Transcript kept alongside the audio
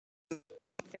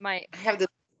My, I have this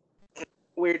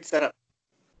weird setup.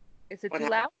 is it What too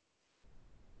happened?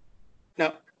 loud?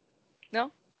 No,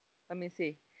 No? Let me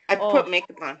see. I Oh, put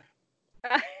makeup on.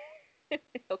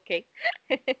 okay.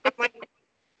 I'm like,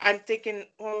 I'm thinking,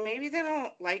 well, maybe they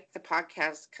don't like the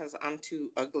podcast because I'm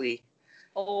too ugly.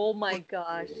 Oh my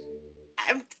gosh.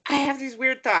 I have these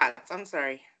weird thoughts. I'm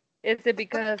sorry. Is it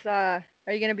because are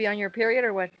you gonna be on your period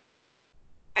or what?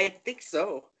 I think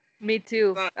so. Me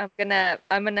too. Uh,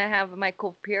 I'm gonna have my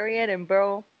cold period, and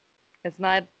bro, it's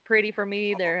not pretty for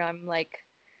me either. I'm like,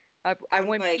 I I'm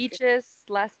went like, peaches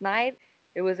last night.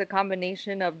 It was a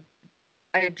combination of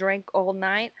I drank all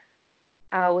night.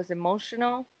 I was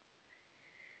emotional,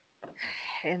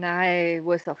 and I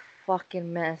was a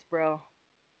fucking mess, bro.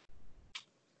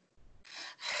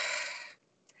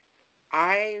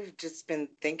 I've just been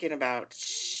thinking about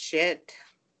shit.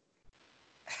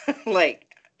 Like,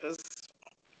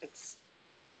 it's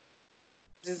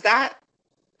is that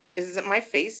is it my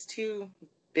face too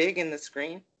big in the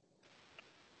screen?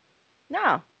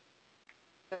 No,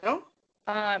 No.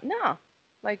 no.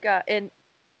 Like, and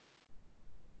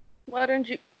why don't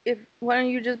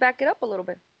you just back it up a little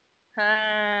bit?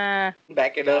 Ah.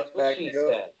 Back it That's up. what Back she it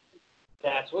up. said.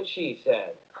 That's what she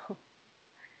said.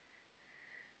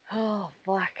 Oh,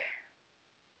 fuck.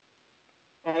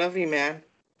 I love you, man.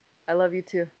 I love you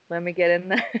too. Let me get in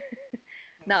there.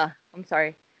 Nah, I'm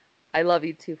sorry. I love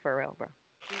you too for real, bro.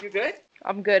 You good?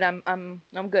 I'm good. I'm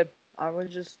good. I was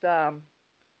just I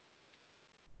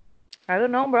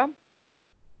don't know, bro.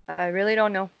 I really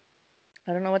don't know.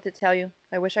 I don't know what to tell you.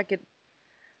 I wish I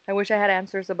had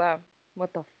answers about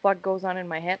what the fuck goes on in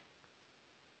my head.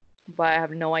 But I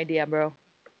have no idea, bro.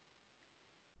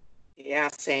 Yeah,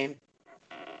 same.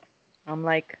 I'm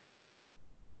like,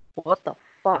 what the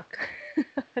fuck?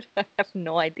 I have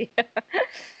no idea.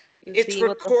 You It's see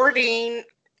what the recording.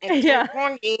 It's Yeah.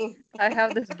 recording. I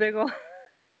have this big one.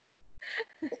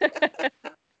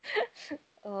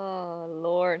 Oh,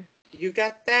 Lord. You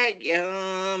got that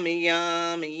yummy,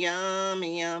 yummy,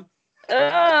 yummy, yum.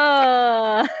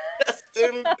 Ah.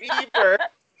 Justin Bieber.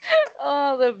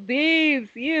 Oh, the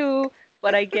beeps, you.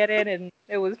 But I get it, and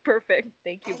it was perfect.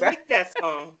 Thank you, I bro. like that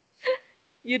song.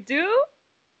 You do?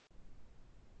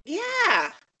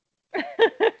 Yeah,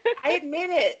 I admit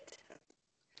it.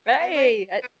 Hey.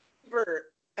 I like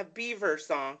a beaver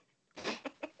song.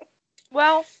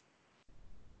 Well,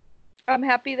 I'm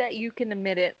happy that you can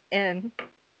admit it, and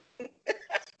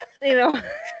you know,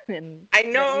 and I that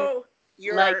you know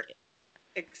like your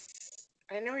it.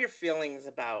 I know your feelings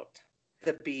about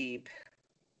the Beeb.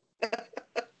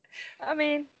 I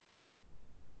mean,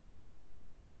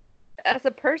 as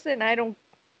a person, I don't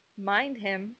mind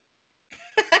him.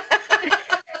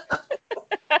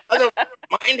 I don't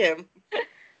mind him.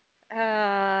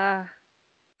 Uh,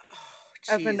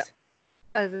 Oh, as an jeez.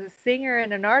 as a singer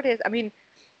and an artist, I mean,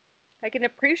 I can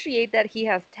appreciate that he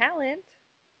has talent.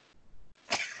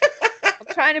 I'm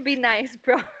trying to be nice,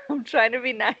 bro. I'm trying to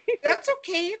be nice. That's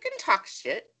okay. You can talk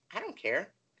shit. I don't care.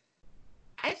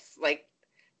 I just like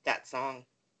that song,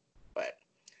 but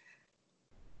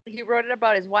He wrote it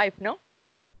about his wife, no?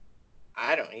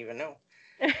 I don't even know.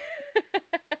 I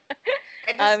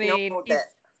I just mean, know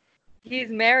that he's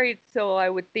married, so I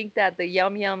would think that the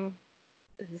yum yum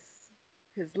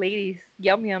his lady's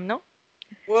yum yum, no?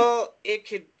 well, it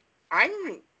could.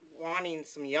 I'm wanting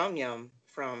some yum yum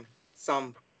from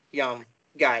some yum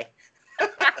guy.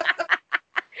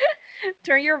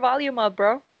 Turn your volume up,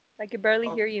 bro. I can barely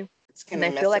Oh, hear you. it's And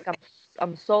gonna I feel mess up. like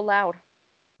I'm so loud.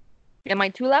 Am I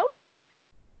too loud?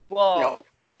 Whoa. No.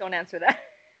 Don't answer that.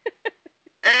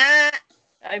 Ah,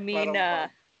 I mean, bum.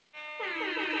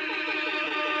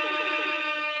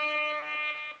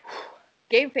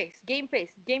 game face, game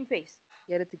face, game face.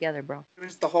 Get it together, bro.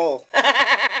 There's the hole.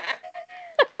 That's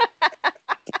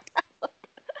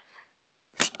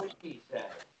what she said.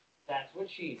 That's what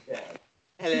she said.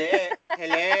 Hello,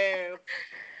 hello.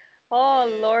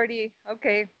 Oh, lordy.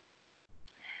 Okay.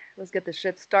 Let's get the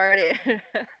shit started.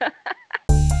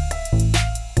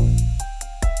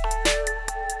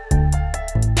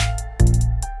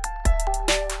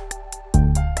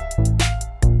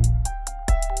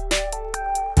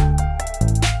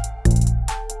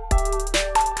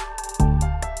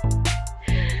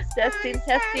 Testing,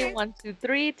 testing, 1, 2,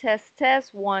 3. Test,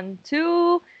 test, 1,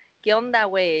 2. ¿Qué onda,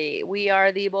 güey? We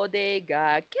are the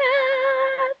Bodega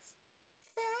Cats.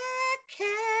 Fat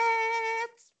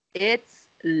cats. It's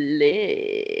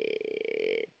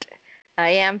lit. I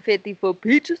am 50 for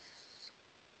peaches.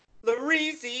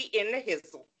 Lareezy in the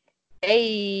hizzle.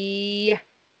 Hey.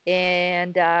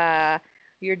 And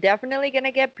you're definitely going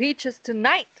to get peaches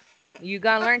tonight. You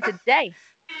gonna learn today.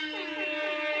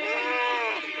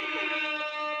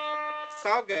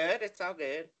 It's all good. It's all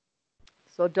good.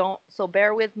 So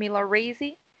bear with me,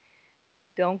 Laurazy.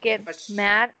 Don't get But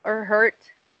mad or hurt.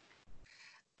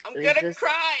 I'm It's gonna just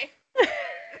cry.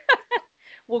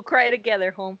 we'll cry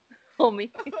together,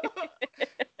 homie.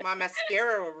 My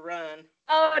mascara will run.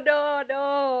 Oh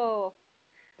no.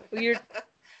 You're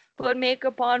put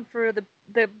makeup on for the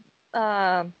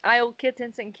IO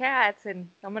kittens and cats, and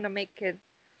I'm gonna make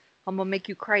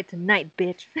you cry tonight,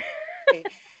 bitch. Hey,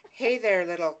 hey there,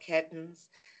 little kittens.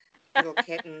 Little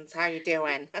kittens, how you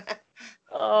doing?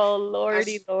 Oh I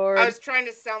lordy was, I lord. was trying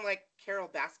to sound like Carol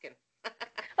Baskin.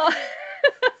 Oh,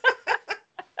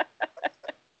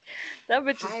 that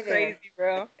bitch is Hi there. crazy,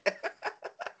 bro. Did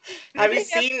Have you they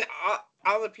have seen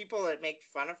all the people that make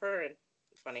fun of her? And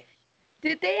it's funny.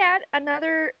 did they add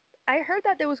another? I heard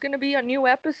that there was gonna be a new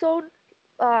episode,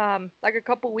 like a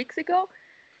couple weeks ago,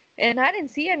 and I didn't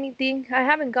see anything. I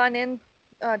haven't gone in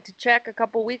to check a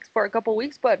couple weeks, but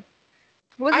what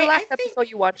was the I last episode think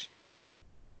you watched?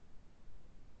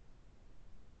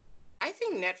 I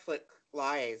think Netflix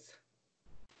lies.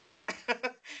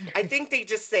 I think they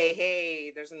just say, "Hey,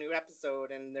 there's a new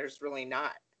episode," and there's really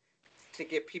not, to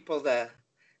get people to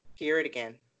hear it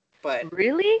again. But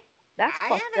Really? That's I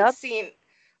fucked haven't up. seen.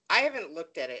 I haven't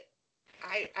looked at it.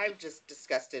 I'm just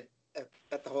disgusted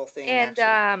at the whole thing. And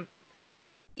Actually,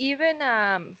 even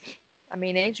I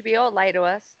mean HBO lied to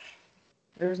us.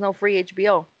 There's no free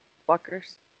HBO,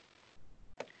 fuckers.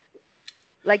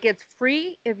 Like it's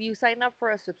free if you sign up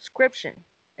for a subscription,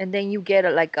 and then you get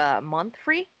like a month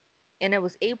free. And it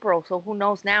was April, so who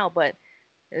knows now? But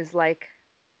it's like,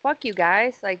 fuck you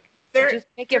guys. Like, they're just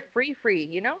make they're it free,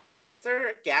 you know?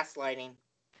 they're gaslighting.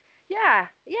 Yeah.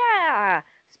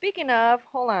 Speaking of,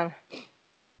 hold on.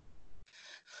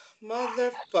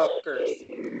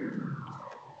 Motherfuckers.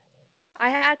 I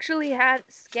actually had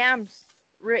scams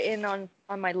written on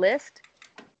my list.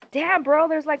 Damn, bro,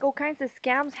 there's like all kinds of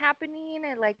scams happening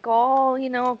and like all,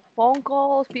 phone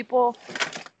calls, people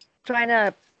trying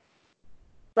to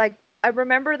like I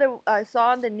remember I saw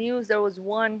on the news there was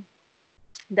one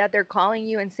that they're calling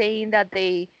you and saying that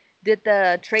they did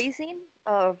the tracing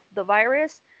of the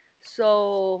virus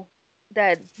so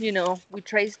that, we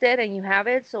traced it and you have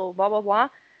it, so blah blah blah.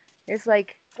 It's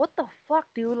like, what the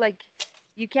fuck, dude? Like,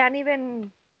 you can't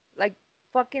even, like,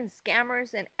 fucking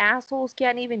scammers and assholes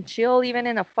can't even chill even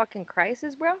in a fucking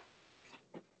crisis, bro.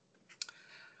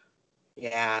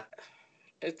 Yeah,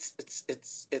 it's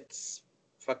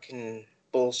fucking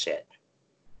bullshit.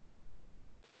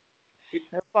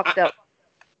 They're I, fucked I, up.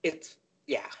 it's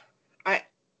yeah. I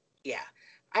yeah.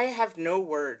 I have no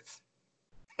words.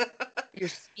 You're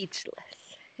speechless.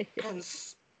 I'm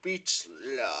speechless.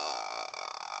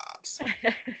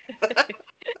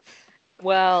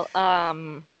 Well, I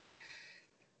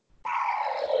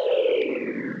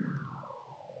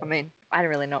mean, I didn't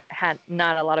really know, had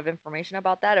not a lot of information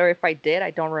about that, or if I did,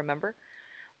 I don't remember.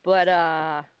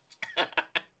 But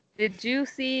did you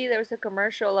see there was a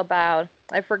commercial about,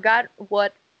 I forgot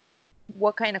what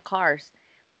kind of cars,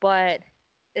 but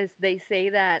is they say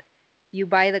that you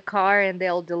buy the car and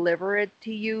they'll deliver it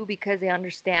to you because they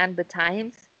understand the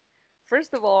times.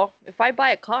 First of all, if I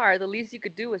buy a car, the least you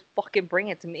could do is fucking bring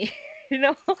it to me, you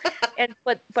know? And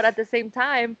but at the same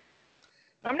time,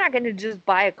 I'm not gonna just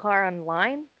buy a car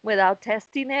online without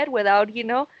testing it, without.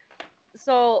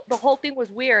 So the whole thing was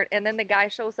weird. And then the guy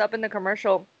shows up in the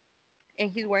commercial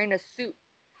and he's wearing a suit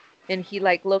and he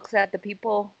like looks at the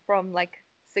people from like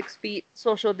 6 feet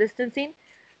social distancing.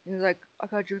 And he's like, I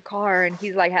got your car, and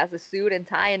he's like has a suit and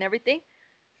tie and everything.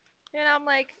 And I'm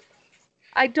like,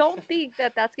 I don't think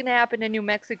that that's gonna happen in New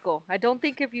Mexico. I don't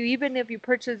think if you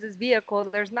purchase this vehicle,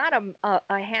 there's not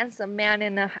a handsome man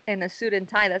in a suit and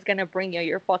tie that's gonna bring you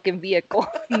your fucking vehicle.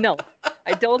 No,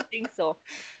 I don't think so.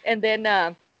 And then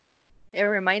it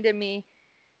reminded me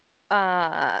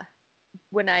uh,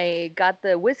 when I got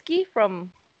the whiskey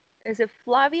from, is it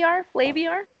Flavia.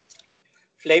 Flaviar,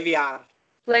 Flavia.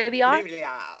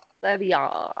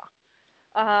 Flaviar.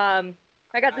 Um,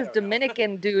 I got I this don't know.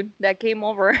 Dominican dude that came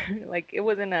over. Like, it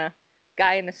wasn't a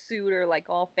guy in a suit or like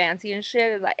all fancy and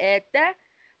shit. It's like,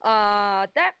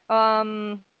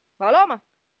 Paloma,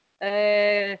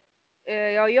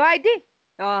 your ID.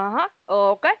 Uh-huh,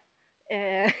 okay.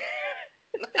 Uh,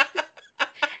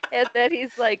 and then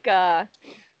he's like,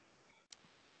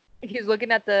 he's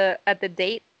looking at the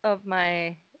date of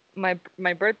my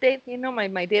birth date,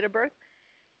 my date of birth.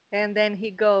 And then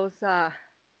he goes, okay,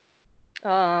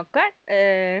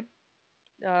 0,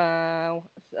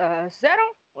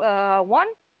 1,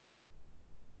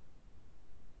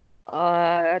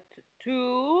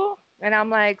 2, and I'm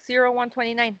like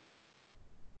 0129.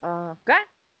 Okay,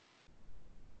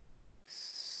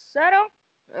 zero,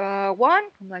 one.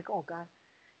 I'm like, oh god.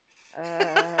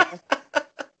 Uh,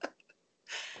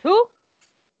 two,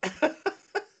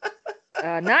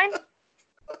 nine,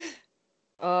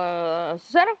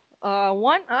 zero,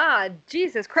 one. Ah,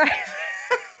 Jesus Christ.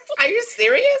 Are you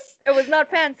serious? It was not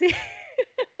fancy.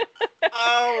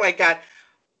 Oh my god.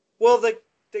 Well, the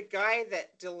guy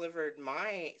that delivered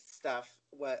my stuff,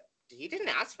 he didn't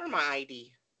ask for my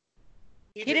ID.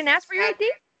 He didn't ask for your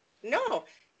ID? No,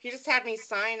 he just had me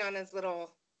sign on his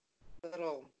little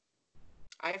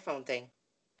iPhone thing.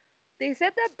 They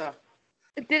said that So,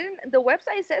 didn't the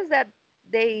website says that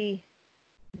they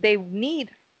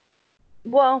need,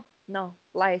 well, no,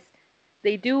 lies.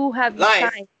 They do have you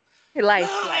lies. sign. Lies.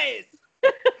 Lies.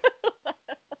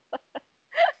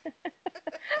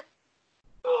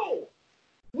 No!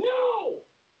 No!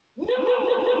 No!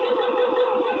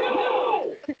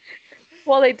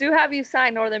 Well, they do have you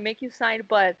sign, or they make you sign,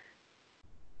 but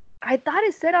I thought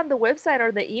it said on the website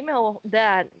or the email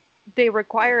that they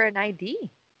require an ID.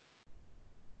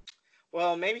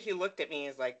 Well, maybe he looked at me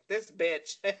and was like, this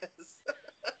bitch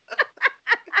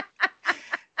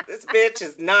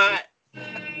is not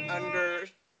under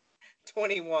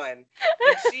 21.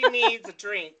 If she needs a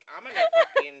drink, I'm gonna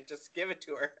fucking just give it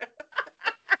to her.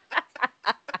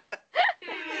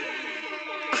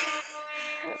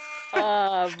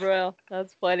 Bro,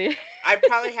 that's funny. I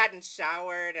probably hadn't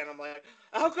showered, and I'm like,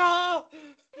 alcohol.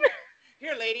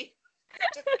 Here, lady,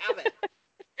 just have it.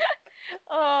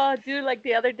 Oh, dude, like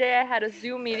the other day I had a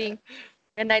Zoom meeting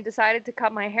and I decided to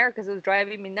cut my hair because it was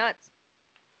driving me nuts.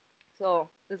 So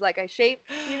it's like I shaved,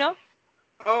 you know,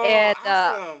 Oh, and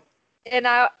awesome.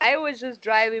 I was just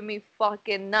driving me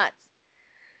fucking nuts.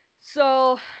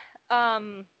 So, let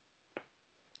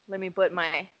me put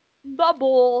my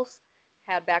bubbles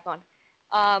hat back on.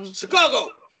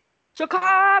 Chicago.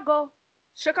 Chicago.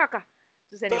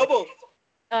 Just anyway. Double.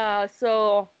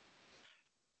 So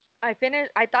I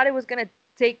finished. I thought it was gonna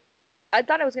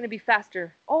be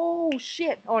faster. Oh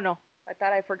shit. Oh no. I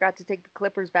thought I forgot to take the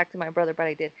clippers back to my brother, but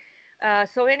I did.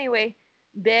 So anyway,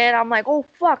 then I'm like, oh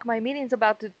fuck, my meeting's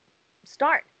about to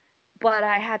start. But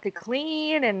I had to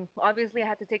clean, and obviously I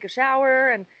had to take a shower,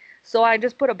 and so I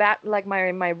just put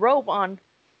my robe on,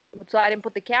 so I didn't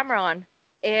put the camera on.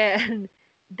 And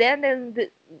then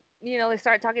they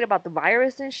started talking about the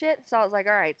virus and shit. So I was like,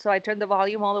 all right. So I turned the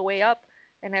volume all the way up,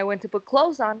 and I went to put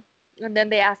clothes on, and then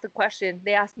they asked a question.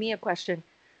 They asked me a question.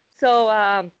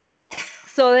 So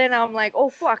so then I'm like, oh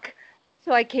fuck.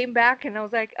 So I came back and I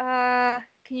was like, can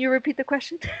you repeat the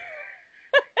question?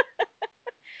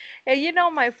 And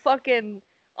my fucking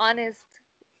honest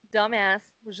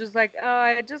dumbass was just like,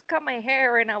 I just cut my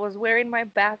hair and I was wearing my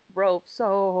bathrobe.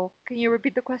 So can you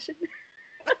repeat the question?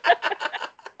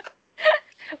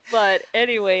 But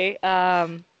anyway,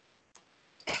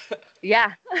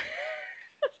 yeah.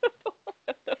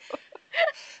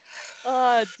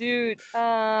 Oh, dude.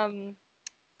 What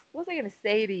was I gonna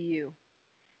say to you?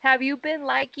 Have you been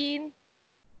liking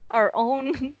our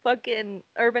own fucking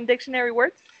Urban Dictionary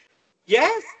words?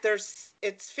 Yes,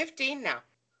 it's 15 now.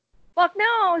 Fuck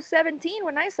no, 17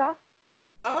 when I saw.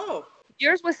 Oh.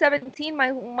 Yours was 17,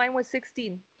 mine was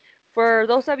 16. For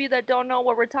those of you that don't know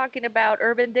what we're talking about,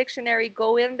 Urban Dictionary,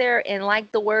 go in there and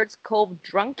like the words Cove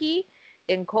Drunky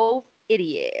and Cove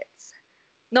Idiots.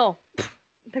 No,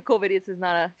 the Cove Idiots is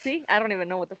not a. See, I don't even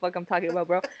know what the fuck I'm talking about,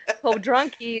 bro. Cove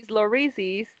Drunkies,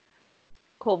 Lorises,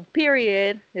 Cove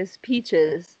Period is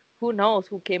Peaches. Who knows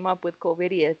who came up with Cove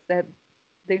Idiots? That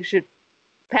they should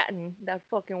patent that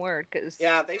fucking word, cause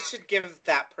Yeah, they should give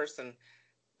that person.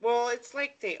 Well, it's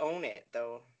like they own it,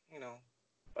 though,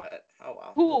 But oh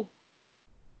well. who?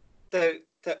 The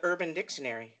Urban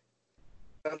Dictionary.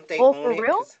 Don't they Oh, own for it?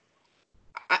 real? 'Cause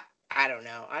I don't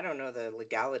know. I don't know the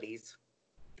legalities.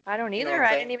 I don't You know either. what I'm I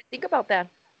saying? didn't even think about that.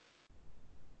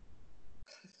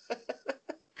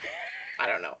 I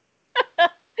don't know.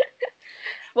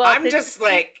 Well, I'm just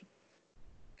like,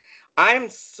 I'm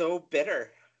so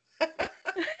bitter.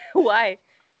 why?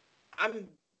 I'm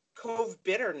Cove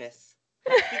bitterness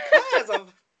because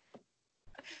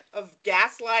of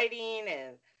gaslighting,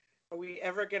 and are we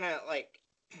ever gonna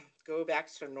go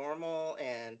back to normal?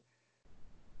 And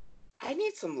I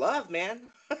need some love, man.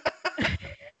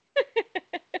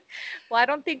 Well, I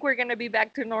don't think we're gonna be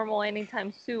back to normal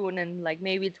anytime soon, and like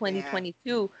maybe Yeah.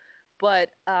 2022.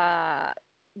 But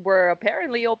we're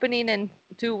apparently opening in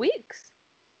 2 weeks.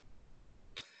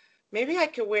 Maybe I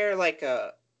could wear like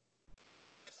a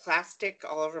plastic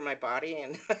all over my body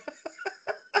and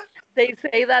They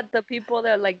say that the people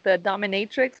that like the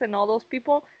dominatrix and all those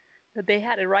people, that they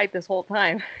had it right this whole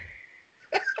time.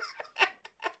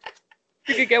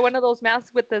 You could get one of those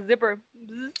masks with the zipper.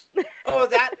 Oh,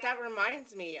 that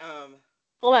reminds me.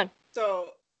 Hold on. So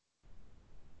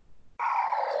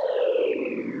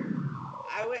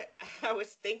I w- I was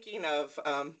thinking of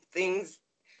things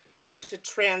to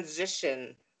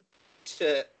transition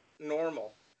to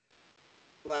normal.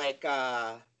 Like,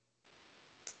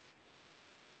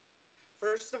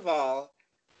 first of all,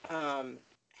 um,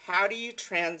 how do you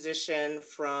transition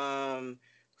from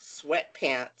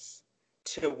sweatpants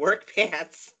to work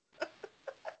pants?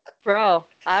 Bro,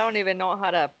 I don't even know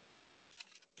how to.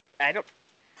 I don't.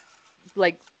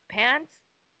 Like pants,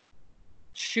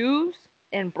 shoes,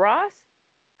 and bras.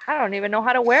 I don't even know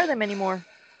how to wear them anymore.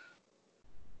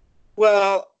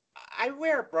 Well, I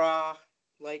wear a bra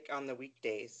like on the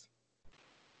weekdays.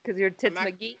 Because your I'm tits not,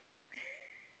 McGee.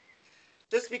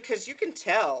 just because you can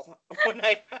tell when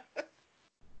I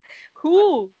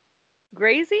Who?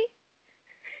 Gracie?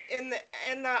 in the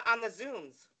on the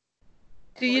Zooms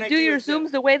Do you when I do do a your Zoom.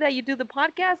 Zooms the way that you do the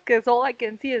podcast? Because all I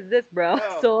can see is this, bro.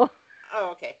 Oh, So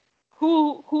okay.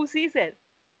 who sees it?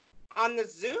 On the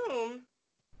Zoom,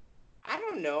 I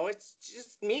don't know. It's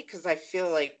just me because I feel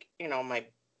like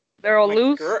They're all my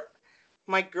loose. girl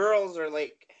my girls are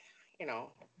like,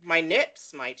 my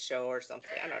nips might show or something.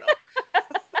 I don't know.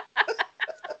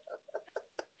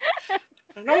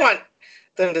 I don't want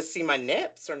them to see my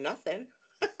nips or nothing.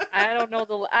 I don't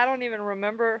know I don't even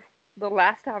remember the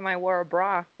last time I wore a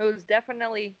bra. It was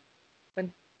definitely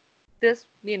when this,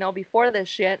 before this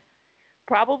shit.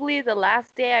 Probably the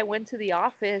last day I went to the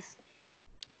office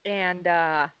and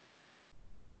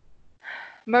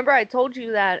remember I told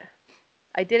you that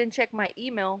I didn't check my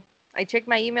email. I checked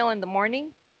my email in the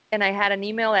morning and I had an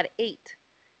email at 8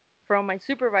 from my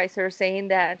supervisor saying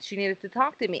that she needed to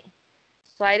talk to me.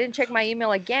 So I didn't check my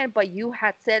email again, but you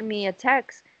had sent me a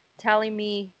text telling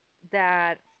me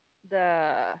that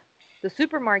the the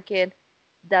supermarket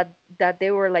that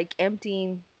they were like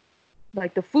emptying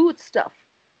like the food stuff.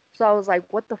 So I was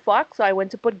like, what the fuck? So I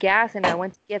went to put gas and I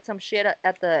went to get some shit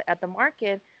at the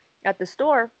market at the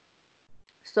store.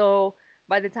 So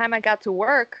by the time I got to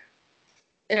work,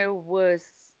 it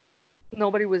was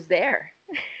nobody was there.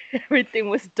 Everything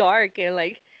was dark and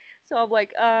like so I'm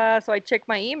like, so I checked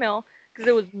my email because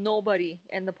there was nobody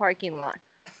in the parking lot.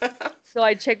 So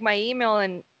I checked my email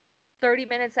and 30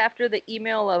 minutes after the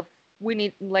email of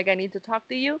I need to talk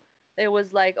to you, it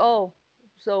was like, oh,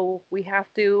 so we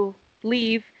have to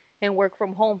leave and work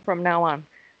from home from now on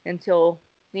until,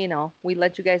 we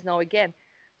let you guys know again.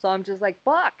 So I'm just like,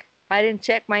 fuck. I didn't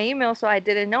check my email, so I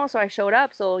didn't know, so I showed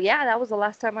up. So yeah, that was the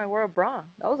last time I wore a bra.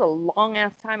 That was a long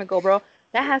ass time ago, bro.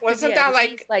 That has to be Wasn't at that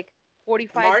least like like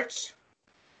 45.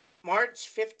 March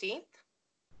 15th?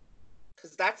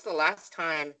 Because that's the last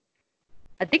time.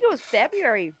 I think it was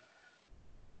February.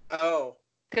 Oh,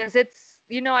 Because it's,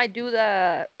 I do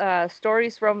the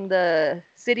stories from the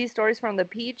city stories from the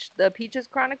Peaches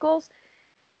Chronicles.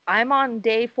 I'm on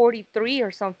day 43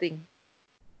 or something.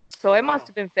 So oh it must wow.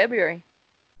 have been February.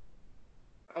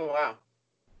 Oh wow.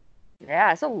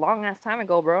 Yeah, it's a long ass time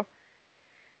ago, bro.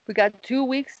 We got 2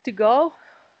 weeks to go,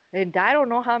 and I don't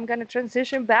know how I'm gonna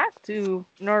transition back to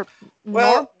normal.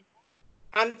 Well,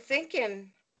 I'm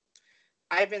thinking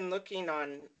I've been looking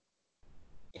on,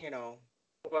 you know,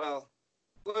 well,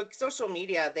 look, social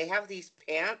media, they have these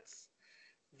pants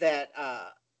that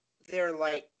they're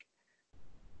like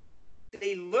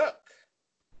they look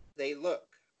they look,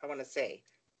 I want to say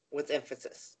with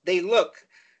emphasis. They look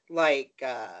like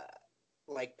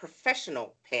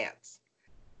professional pants,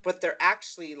 but they're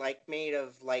actually like made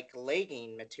of like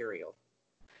legging material.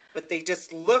 But they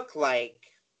just look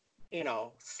like,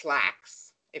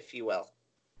 slacks, if you will.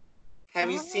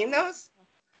 Have you seen Oh. those?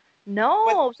 But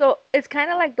No, so it's kind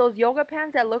of like those yoga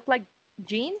pants that look like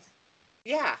jeans.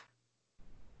 yeah,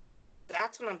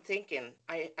 that's what I'm thinking.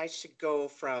 I should go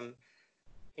from,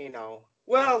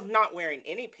 well, not wearing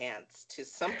any pants to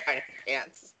some kind of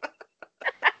pants.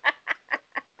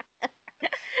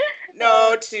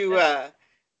 Oh, No,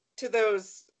 to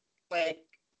those like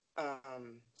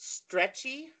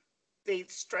stretchy. They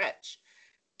stretch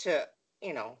to,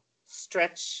 you know,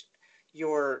 stretch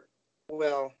your,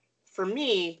 well, for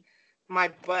me, my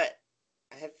butt,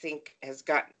 I think, has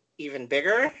gotten even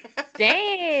bigger.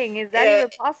 dang, is that Uh, even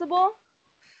possible?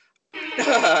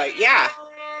 yeah,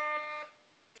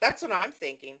 that's what I'm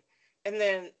thinking. And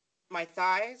then my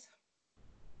thighs,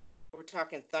 we're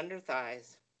talking thunder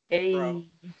thighs, bro. Hey.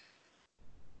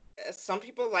 Some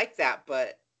people like that,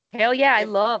 but Hell yeah, I if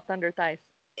love thunder thighs.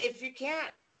 if you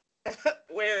can't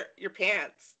wear your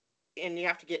pants and you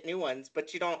have to get new ones,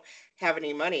 but you don't have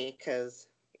any money because,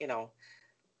 you know,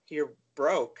 you're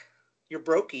broke, you're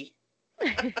brokey.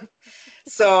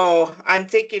 So I'm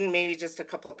thinking maybe just a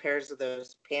couple of pairs of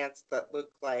those pants that look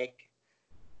like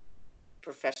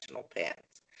professional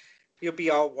pants. You'll be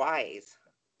all wise.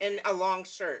 And a long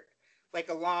shirt, like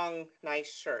a long,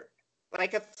 nice shirt.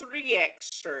 Like a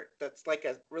 3X shirt that's like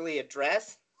a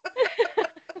dress.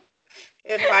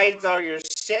 It hides all your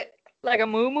shit. Like a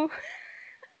moo.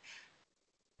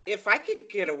 If I could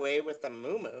get away with a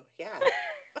muumuu, yeah.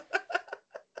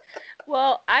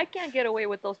 Well, I can't get away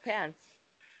with those pants.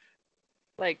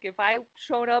 Like, if I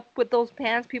showed up with those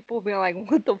pants, people would be like,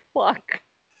 what the fuck?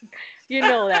 You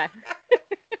know that.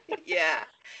 Yeah,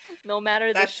 No matter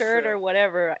the that's shirt true. or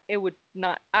whatever, it would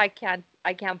not, I can't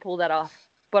pull that off.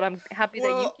 But I'm happy that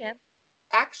you Well, can.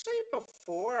 actually,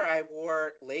 before I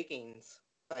wore leggings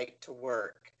like to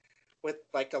work with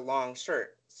like a long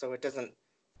shirt, so it doesn't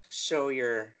show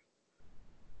your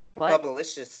But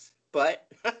bubblicious butt.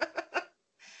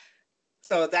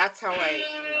 So that's how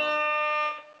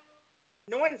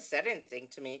no one said anything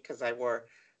to me because I wore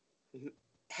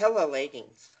hella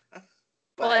leggings.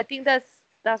 well, I But think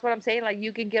that's what I'm saying. Like,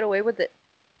 you can get away with it.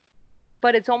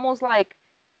 But it's almost like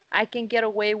I can get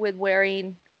away with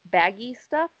wearing baggy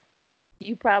stuff.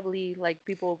 You probably, like,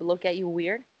 people would look at you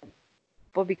weird.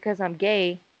 But because I'm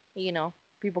gay, you know,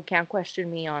 people can't question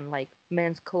me on like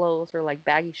men's clothes or like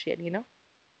baggy shit, you know?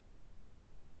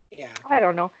 yeah, I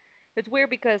don't know. It's weird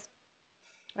because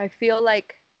I feel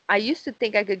like I used to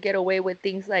think I could get away with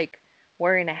things like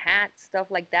wearing a hat,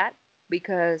 stuff like that,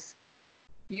 because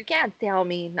you can't tell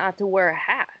me not to wear a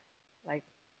hat. Like,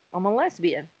 I'm a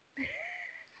lesbian.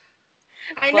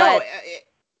 I know. But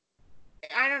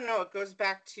I don't know. It goes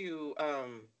back to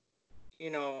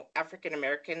African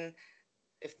American.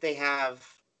 If they have,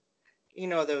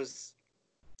 those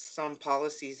some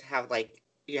policies have like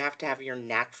you have to have your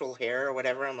natural hair or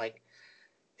whatever. I'm like,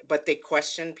 but they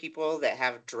question people that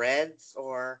have dreads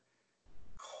or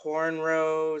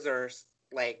cornrows or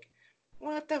like,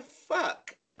 what the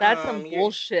fuck? that's some You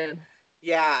bullshit.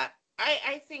 Yeah,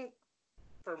 I think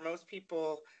for most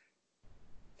people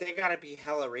they gotta be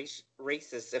hella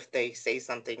racist if they say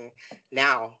something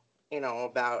now,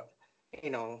 about you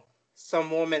know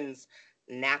some woman's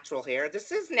natural hair.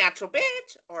 This is natural,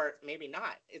 bitch, or maybe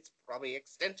not. It's probably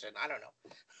extension. I don't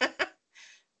know.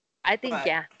 I think, But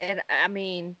yeah. And I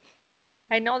mean,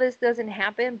 I know this doesn't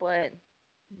happen, but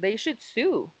they should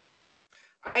sue.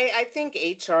 I think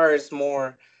HR is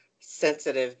more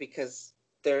sensitive because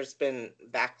there's been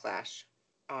backlash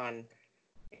on,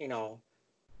 you know,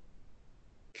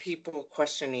 people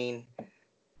questioning,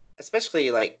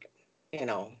 especially like, you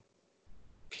know,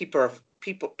 people of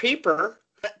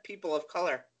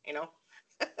color,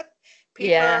 Yeah.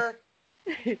 peeper,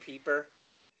 peeper,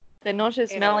 The nose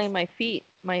is you know, smelling my feet,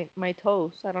 my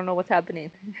toes. I don't know what's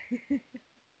happening.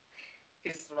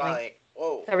 he's Like, like,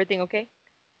 whoa. is everything okay?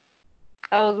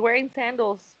 I was wearing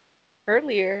sandals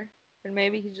earlier, and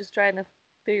maybe he's just trying to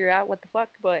figure out what the fuck,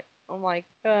 but I'm like,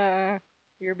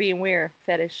 you're being weird,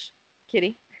 fetish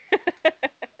kitty.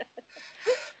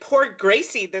 Poor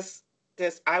Gracie,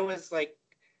 I was like,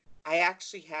 I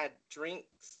actually had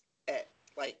drinks at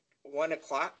like 1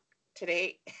 o'clock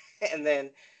today, and then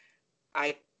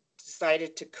I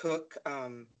decided to cook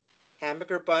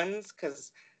hamburger buns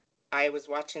because I was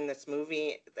watching this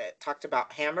movie that talked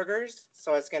about hamburgers.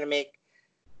 So I was going to make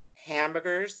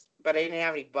hamburgers, but I didn't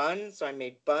have any buns. So I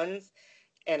made buns.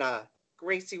 And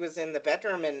Gracie was in the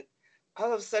bedroom, and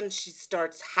all of a sudden she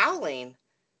starts howling.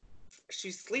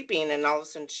 She's sleeping, and all of a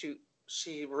sudden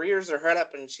she rears her head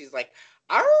up and she's like,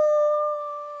 "Arr!"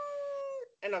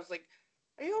 And I was like,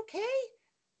 "Are you okay?"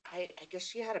 I guess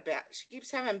she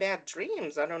keeps having bad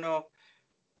dreams. I don't know.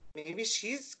 Maybe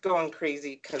she's going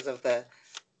crazy because of the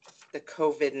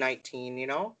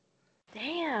COVID-19.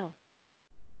 Damn,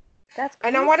 that's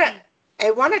And crazy.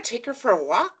 I wanna take her for a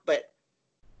walk, but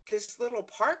this little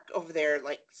park over there,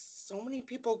 like so many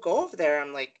people go over there.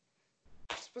 I'm like,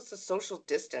 I'm supposed to social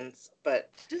distance, but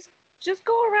Just just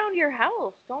go around your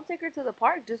house. Don't take her to the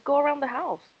park. Just go around the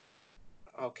house.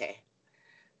 okay.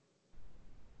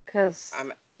 'Cause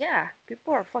I'm yeah,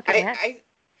 people are fucking I nuts. I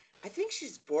I think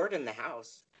she's bored in the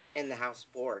house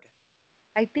bored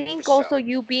I for think also sure.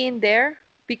 you being there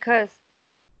because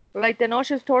like the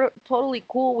is totally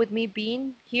cool with me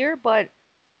being here, but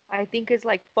I think it's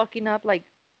like fucking up like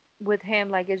with him,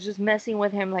 like it's just messing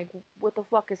with him, like what the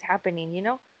fuck is happening, you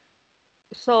know?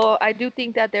 So I do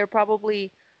think that they're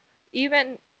probably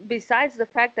even besides the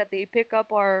fact that they pick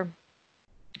up our,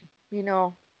 you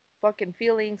know, fucking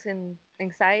feelings and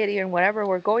anxiety and whatever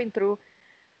we're going through,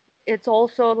 it's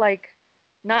also like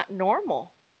not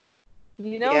normal,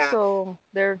 you know? Yeah, So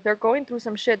they're going through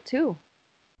some shit too.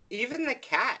 even the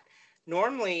cat.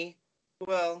 Normally,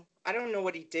 Well, I don't know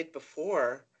what he did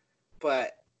before,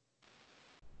 but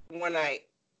when I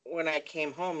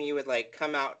came home, he would like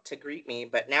come out to greet me.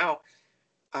 But now,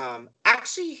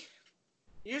 actually,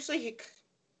 usually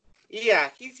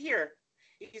yeah, he's here.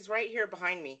 He's right here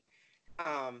behind me.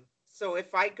 So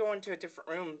if I go into a different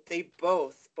room, they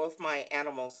both my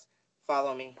animals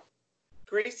follow me.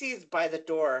 Gracie is by the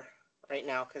door right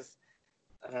now because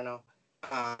I don't know.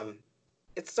 Um,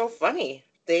 it's so funny.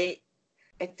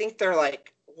 I think they're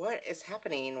like, what is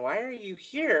happening? Why are you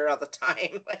here all the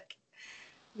time? Like,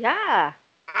 Yeah.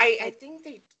 I I think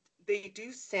they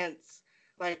do sense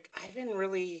like I've been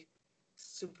really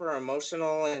super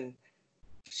emotional, and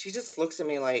she just looks at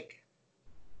me like,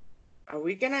 are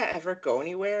we gonna ever go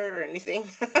anywhere or anything?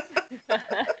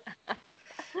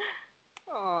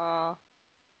 Aw.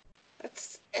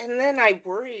 And then I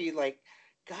worry like,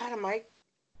 God, am I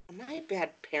a bad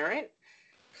parent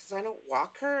because I don't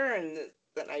walk her? And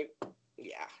then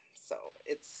yeah, so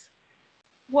it's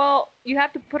Well, you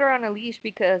have to put her on a leash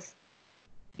because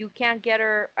you can't get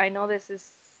her. I know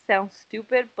sounds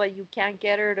stupid, but you can't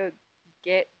get her to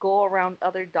go around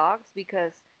other dogs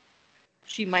because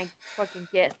she might fucking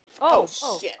get. oh Oh,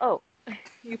 oh, shit, oh!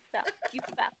 You fell. You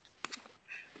fell.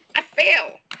 I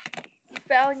fail. You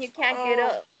fell and you can't get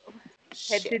Oh up.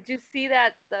 Hey, shit. did you see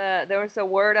that there was a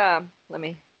word? Let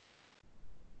me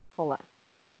hold on.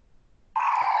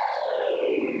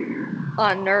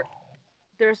 On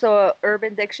there's a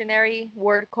Urban Dictionary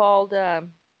word called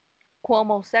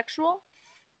quomosexual.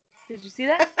 Did you see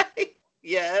that?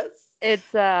 Yes.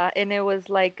 It's and it was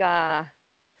like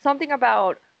something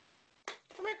about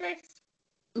Come here, Grace.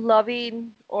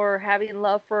 loving or having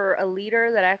love for a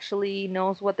leader that actually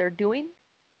knows what they're doing.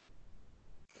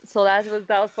 So that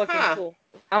was fucking Huh. cool.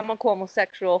 I'm a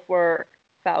homosexual for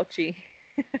Fauci.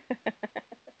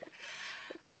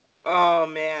 Oh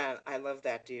man, I love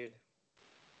that dude.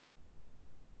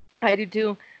 I do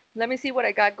too. Let me see what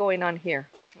I got going on here.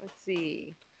 Let's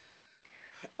see.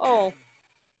 Oh,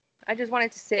 I just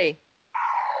wanted to say,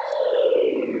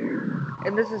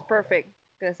 and this is perfect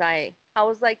because I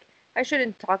was like I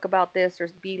shouldn't talk about this or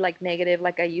be like negative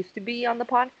like I used to be on the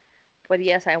pod, but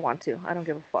yes, I want to. I don't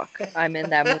give a fuck. I'm in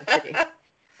that mood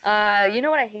today. You know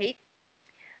what I hate?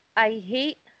 I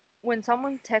hate when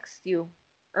someone texts you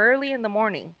early in the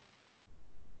morning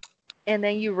and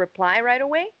then you reply right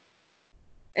away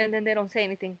and then they don't say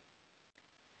anything.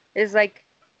 It's like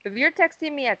if you're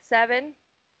texting me at 7,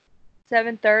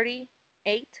 7:30,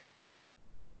 8,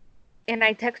 and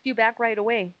I text you back right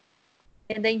away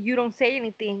and then you don't say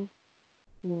anything,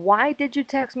 why did you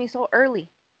text me so early?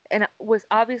 And it was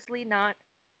obviously not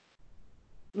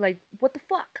like, what the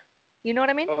fuck? You know what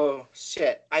I mean? Oh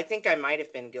shit. I think I might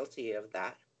have been guilty of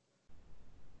that.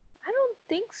 I don't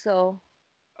think so.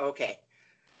 Okay.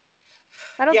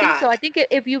 I don't think Yeah. so. I think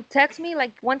if you text me,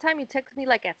 like one time you text me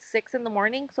like at 6 in the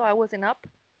morning, so I wasn't up.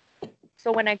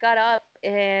 So when I got up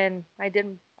and I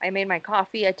made my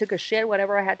coffee, I took a shit,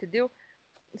 whatever I had to do.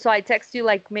 So I text you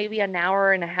like maybe an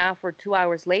hour and a half or 2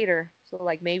 hours later. So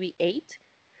like maybe 8.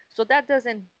 So that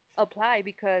doesn't apply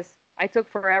because I took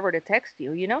forever to text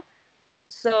you, you know? Okay.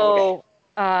 So,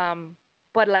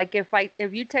 but like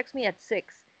if you text me at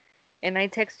 6 and I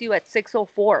text you at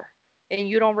 6:04 and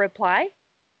you don't reply,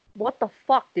 what the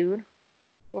fuck, dude?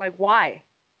 Like why?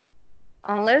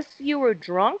 Unless you were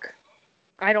drunk,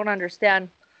 I don't understand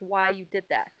why you did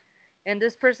that. And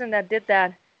this person that did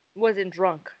that wasn't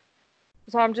drunk.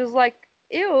 So I'm just like,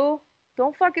 ew,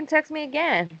 don't fucking text me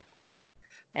again,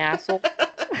 asshole.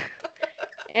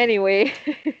 Anyway,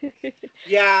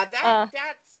 Yeah, uh,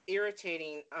 that's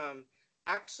irritating.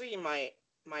 Actually my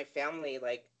family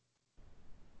like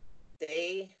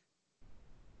they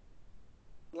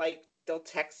they'll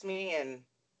text me and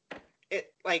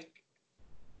it like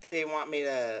they want me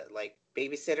to like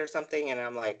babysit or something, and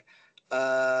I'm like,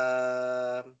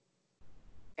 um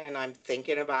and I'm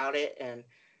thinking about it, and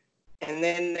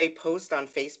then they post on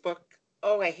Facebook,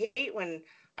 oh, I hate when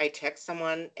I text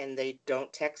someone and they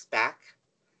don't text back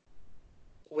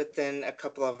within a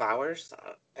couple of hours.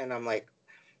 And I'm like,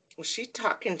 was she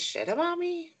talking shit about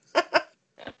me?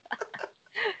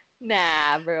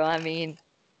 nah, bro. I mean,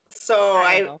 So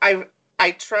I don't know.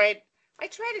 I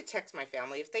try to text my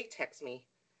family if they text me,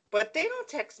 but they don't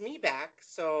text me back.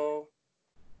 So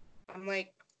I'm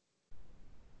like,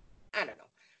 I don't know.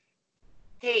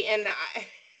 Hey, and I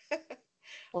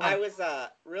What? was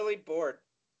really bored.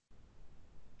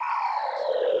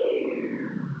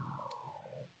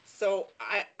 So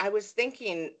I was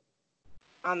thinking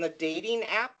on the dating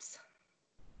apps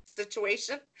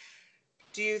situation.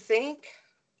 Do you think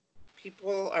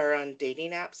people are on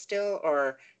dating apps still,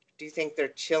 or do you think they're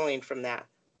chilling from that?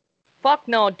 Fuck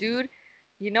no, dude.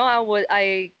 You know,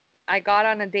 I got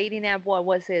on a dating app. What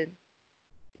was it?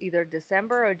 Either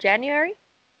December or January,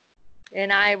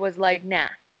 and I was like, nah,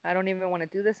 I don't even want to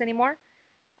do this anymore.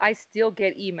 I still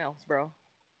get emails, bro.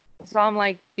 So I'm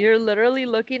like, you're literally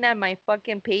looking at my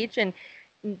fucking page. And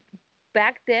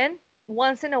back then,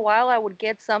 once in a while, I would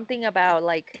get something about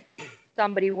like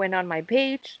somebody went on my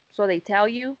page. So they tell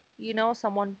you, you know,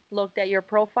 someone looked at your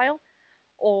profile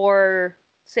or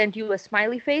sent you a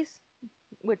smiley face,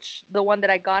 which the one that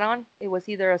I got on, it was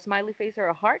either a smiley face or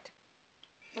a heart.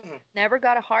 Never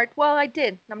got a heart. Well, I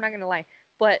did. I'm not gonna lie.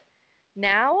 But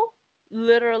now,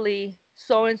 literally,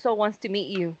 so and so wants to meet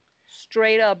you.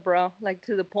 Straight up, bro. Like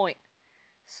to the point.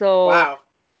 So Wow.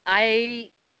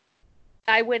 I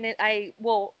I went in I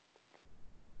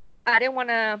didn't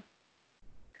wanna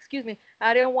excuse me,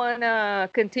 I didn't wanna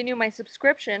continue my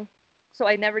subscription, so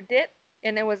I never did.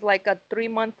 And it was like a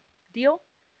 3-month deal.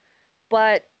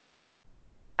 But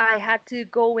I had to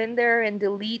go in there and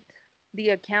delete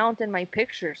the account and my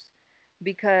pictures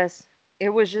because it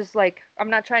was just like, I'm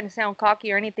not trying to sound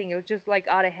cocky or anything. It was just like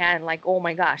out of hand. Like, oh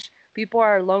my gosh, people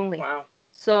are lonely. Wow.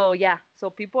 So yeah, so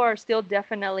people are still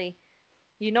definitely,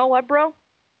 you know what, bro?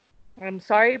 I'm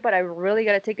sorry, but I really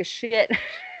gotta take a shit.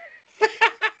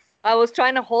 I was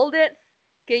trying to hold it.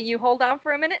 Can you hold on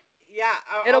for a minute? Yeah,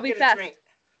 It'll I'll be get a fast. drink.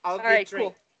 I'll All get right, a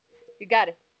drink. cool. You got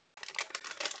it.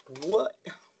 What?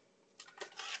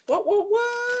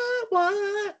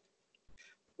 What?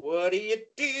 What are you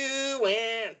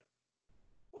doing?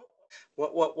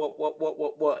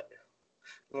 What?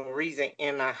 Marisa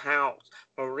in the house.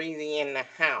 Marisa in the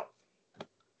house.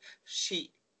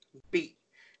 She be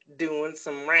doing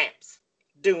some raps.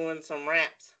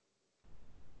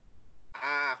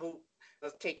 I hope I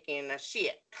was taking a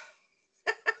shit.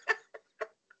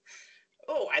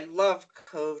 Oh, I love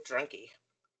Cove Drunkie.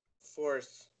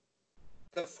 Force.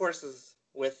 The force is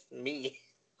with me.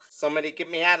 Somebody get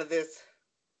me out of this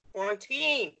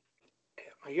quarantine.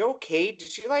 Are you okay?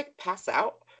 Did you like pass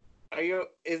out?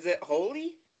 Is it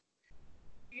holy?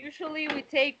 Usually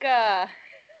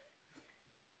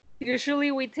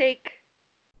we take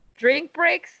drink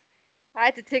breaks. I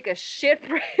had to take a shit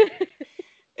break.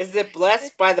 Is it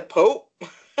blessed by the Pope?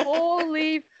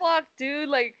 Holy fuck, dude.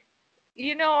 Like,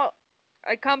 you know,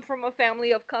 I come from a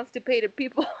family of constipated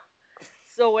people.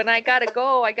 So when I gotta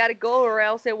go, or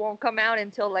else it won't come out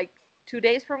until like 2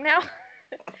 days from now.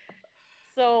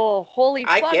 So, holy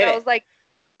I fuck. get I it. was like,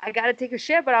 I gotta take a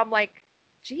shit, but I'm like,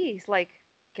 geez, like,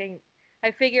 can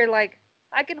I figured like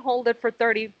I can hold it for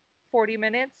 30, 40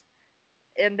 minutes.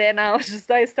 And then I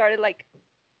started like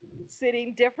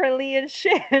sitting differently and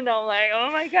shit. And I'm like, oh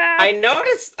my God. I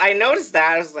noticed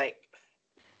that. I was like,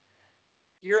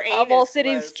 your I'm all anus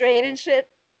sitting was. straight and shit.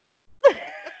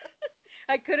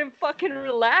 I couldn't fucking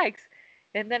relax.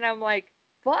 And then I'm like,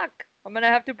 fuck, I'm gonna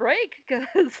have to break because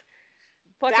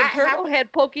fucking That turtle happened,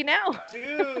 head poking out.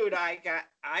 dude. I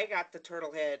got the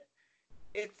turtle head.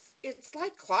 It's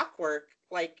like clockwork.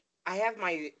 Like I have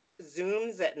my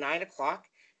Zooms at 9 o'clock,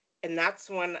 and that's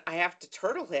when I have to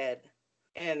turtle head,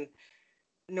 and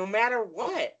no matter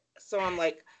what. So I'm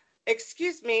like,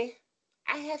 excuse me,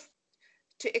 I have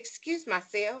to excuse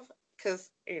myself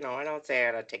because I don't say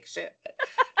I gotta take a shit. But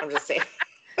I'm just saying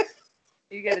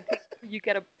You gotta,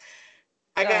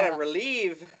 I gotta uh,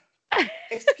 relieve.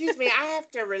 Excuse me, I have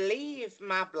to relieve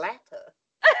my bladder.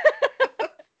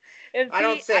 and I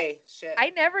don't see, say shit. I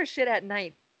never shit at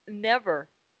night. Never.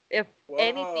 If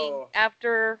anything, Whoa.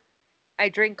 after I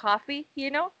drink coffee,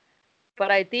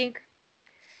 But I think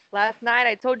last night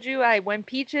I told you I went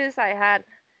peaches. I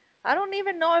don't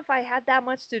even know if I had that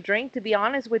much to drink, to be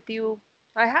honest with you.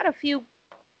 I had a few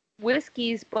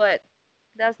whiskeys, but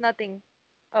that's nothing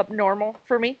abnormal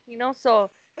for me. So,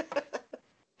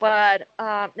 but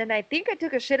and I think I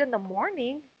took a shit in the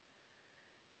morning.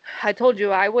 I told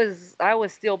you I was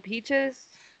still peaches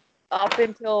up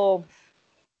until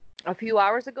a few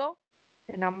hours ago,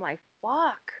 and I'm like,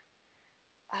 fuck.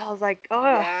 I was like, oh,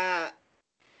 Yeah,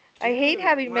 I hate dude,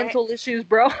 having mental issues,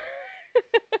 bro.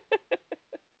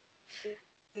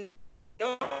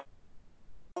 no,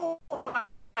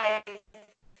 I, I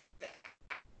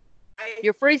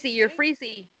You're freezy. You're think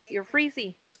freezy. You're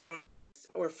freezy.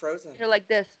 we're frozen. You're like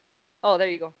this. Oh, there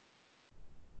you go.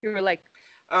 You were like,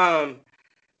 Um,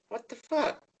 what the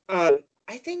fuck?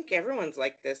 I think everyone's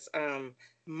like this.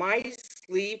 My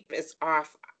sleep is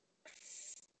off.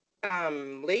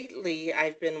 Lately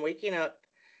I've been waking up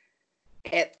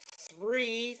at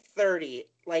 3:30,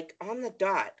 like on the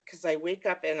dot, because I wake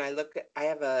up and I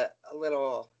have a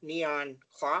little neon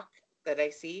clock that I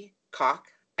see. Cock.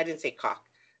 I didn't say cock.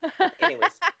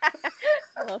 Anyways,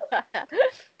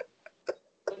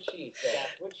 what she said.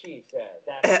 That's what she said.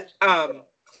 That's what she said.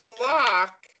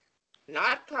 Clock,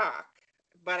 not cock,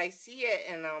 but I see it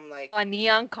and I'm like, A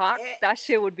neon cock? eh, That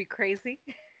shit would be crazy.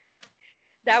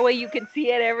 That way you can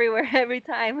see it everywhere, every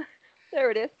time. There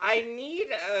it is. I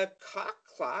need a cock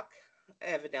clock,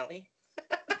 evidently.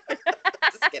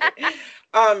 Just kidding.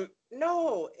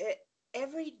 No,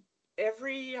 every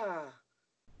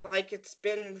like it's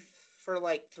been for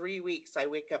like 3 weeks. I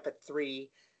wake up at 3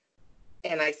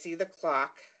 and I see the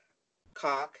cock,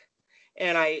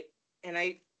 and I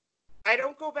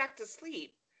don't go back to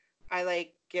sleep. I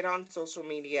like get on social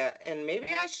media, and maybe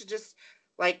I should just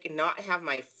like not have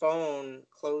my phone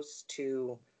close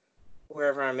to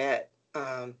wherever I'm at.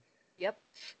 Yep.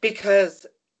 Because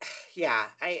yeah,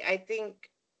 I think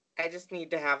I just need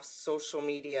to have social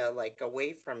media like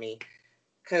away from me,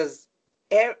 because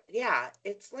yeah,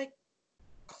 it's like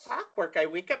clockwork. I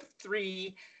wake up at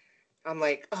 3. I'm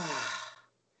like, ah.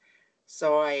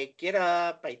 So I get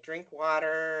up, I drink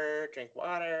water,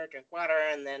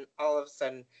 and then all of a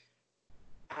sudden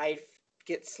I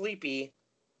get sleepy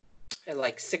at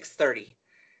like 6:30.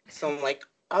 So I'm like,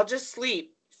 I'll just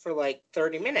sleep for like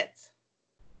 30 minutes.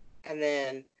 And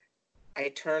then I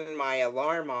turn my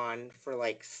alarm on for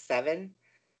like 7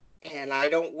 and I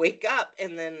don't wake up.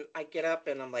 And then I get up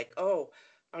and I'm like, oh,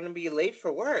 I'm going to be late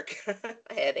for work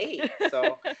at 8.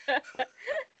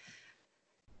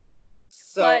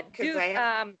 But Because dude, I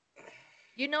have,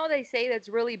 you know they say that's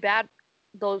really bad.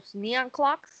 Those neon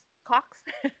cocks,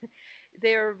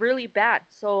 they're really bad.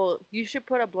 So you should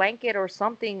put a blanket or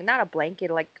something, not a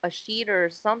blanket, like a sheet or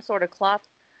some sort of cloth,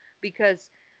 because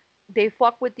they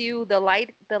fuck with you. The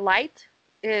light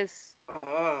is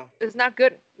oh, is not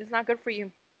good. It's not good for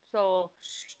you. So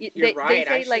you're they right.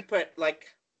 I say should like put like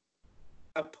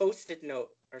a post-it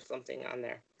note or something on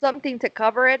there. something to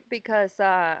cover it because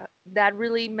that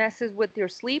really messes with your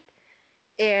sleep.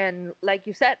 And like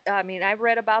you said, I mean, I've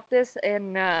read about this,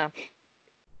 and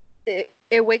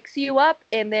it wakes you up,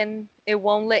 and then it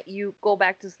won't let you go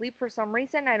back to sleep for some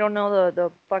reason. I don't know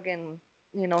the fucking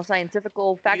scientific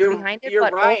facts behind it, You're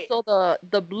but right. also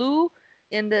the blue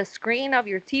in the screen of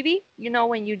your TV.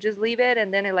 When you just leave it,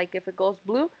 and then like if it goes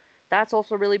blue, that's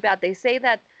also really bad. They say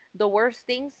that the worst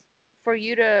things for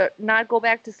you to not go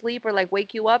back to sleep or like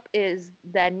wake you up is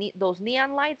that those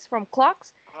neon lights from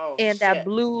clocks Oh and that shit.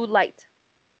 blue light.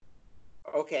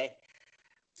 Okay.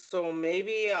 So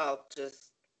maybe I'll just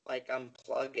like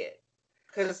unplug it.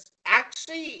 Because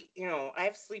actually, I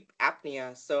have sleep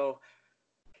apnea. So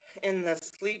in the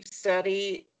sleep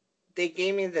study, they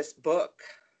gave me this book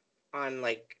on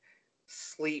like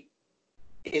sleep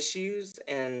issues.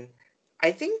 And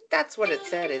I think that's what it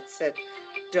said. It said,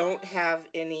 don't have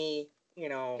any,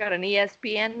 Got an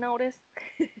ESPN notice?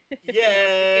 Notification?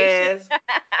 yes,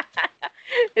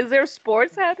 Is there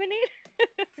sports happening?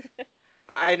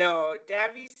 I know.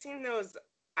 Have you seen those?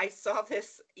 I saw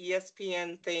this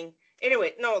ESPN thing.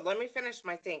 Anyway, no, let me finish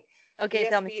my thing. Okay,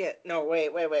 tell me. ESPN. No, wait.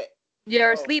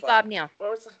 Your Oh, sleep fuck. apnea.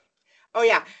 What was? Oh,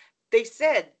 yeah. They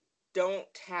said don't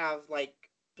have like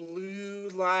blue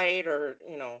light or,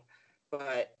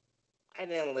 but I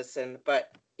didn't listen.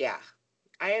 But yeah,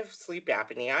 I have sleep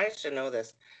apnea. I should know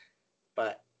this,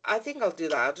 but I think I'll do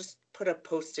that. I'll just put a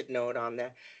post-it note on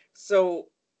there. So,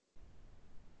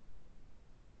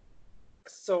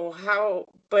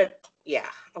 but yeah,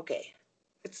 okay.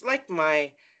 It's like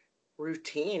my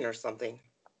routine or something.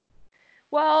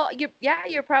 Well,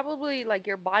 you're probably like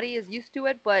your body is used to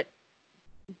it, but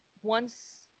well,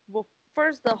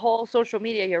 first the whole social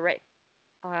media, you're right.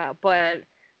 But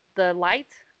the light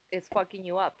is fucking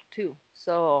you up too.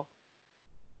 So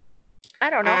I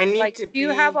don't know. I need Like, to do you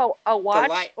have be a the watch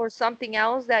light. or something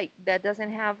else that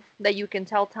doesn't have that you can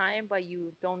tell time, but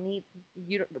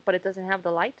but it doesn't have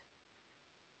the light?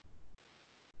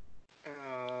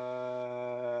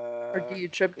 Or do you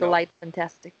trip the No, light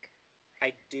fantastic?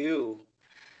 I do.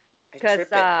 I Because trip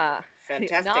it no,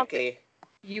 fantastically.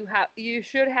 you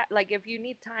should have like if you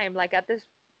need time like at this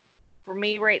for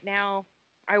me right now,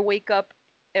 I wake up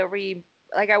every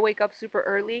I wake up super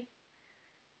early,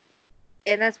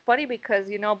 and that's funny because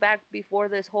back before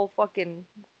this whole fucking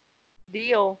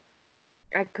deal,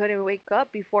 I couldn't wake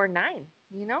up before 9.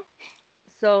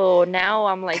 So now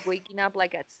I'm like waking up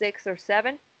like at 6 or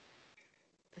 7,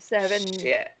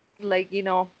 Shit. like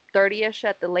 30ish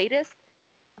at the latest.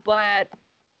 But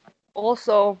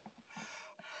also,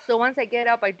 so once I get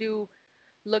up, I do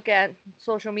look at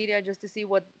social media just to see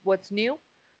what's new.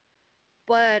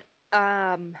 But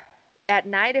at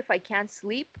night, if I can't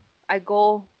sleep, I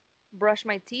go brush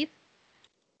my teeth,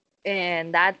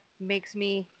 and that makes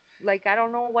me like I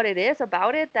don't know what it is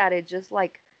about it that it just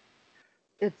like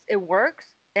it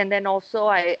works. And then also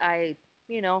I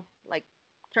like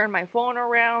turn my phone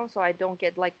around so I don't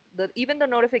get like even the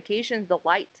notifications, the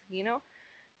light,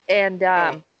 and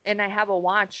I have a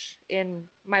watch in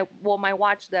my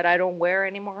watch that I don't wear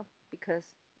anymore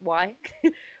because why?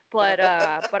 But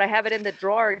I have it in the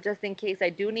drawer just in case I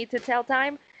do need to tell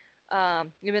time.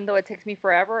 Even though it takes me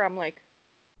forever, I'm like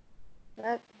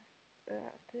that.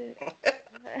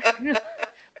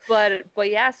 But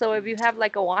yeah, so if you have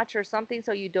like a watch or something,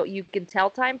 so you can tell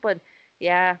time. But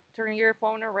yeah, turn your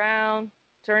phone around,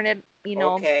 turn it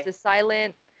Okay. to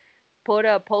silent, put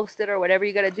a post-it or whatever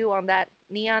you gotta do on that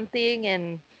neon thing,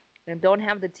 and don't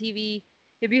have the TV.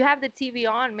 If you have the TV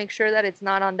on, make sure that it's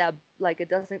not on that like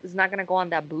it's not gonna go on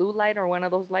that blue light or one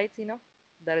of those lights,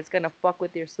 that it's gonna fuck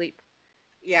with your sleep.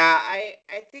 Yeah, I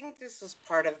think this was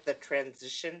part of the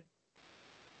transition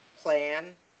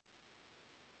plan.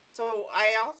 So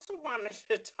I also wanted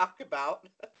to talk about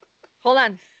Hold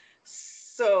on.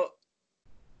 so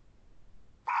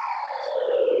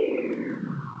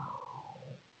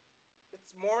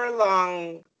it's more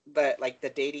along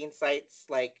the dating sites.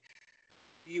 Like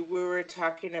we were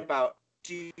talking about,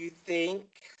 do you think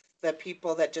the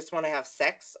people that just want to have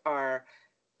sex are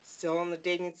still on the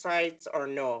dating sites or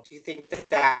no? Do you think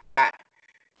that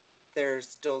they're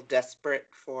still desperate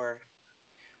for,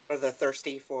 or they're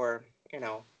thirsty for,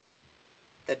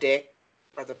 the dick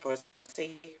or the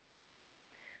pussy?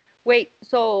 Wait,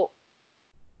 so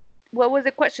what was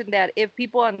the question, that if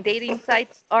people on dating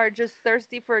sites are just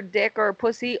thirsty for dick or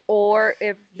pussy, or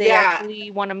if they Yeah,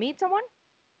 actually want to meet someone?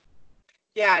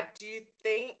 yeah. Do you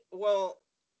think? Well,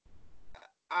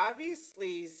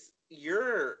 obviously,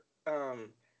 um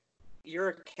your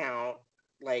account,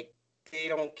 like, they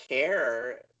don't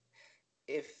care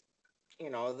if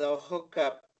they'll hook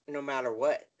up no matter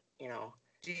what.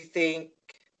 Do you think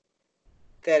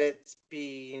that it's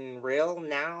being real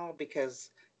now because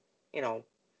you know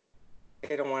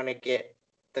they don't want to get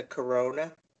the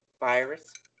corona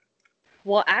virus?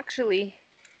 Well, actually,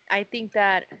 I think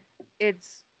that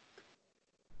it's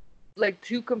like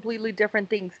two completely different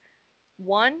things.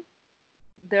 One,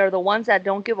 they're the ones that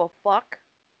don't give a fuck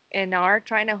and are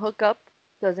trying to hook up.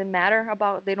 Doesn't matter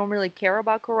about, they don't really care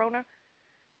about corona.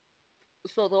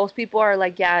 So those people are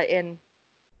like, yeah, and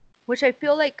which I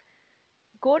feel like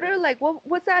go to like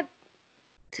what's that?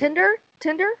 Tinder?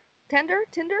 Tinder? Tinder?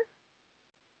 Tinder?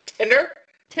 Tinder,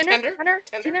 Tinder? Tinder, Tinder? Tinder,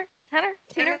 Tinder? Tinder?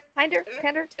 Tinder, Tinder? Tinder? Tinder,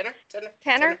 Tinder? Tinder, Tinder,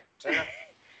 Tanner? Tinder, Tinder.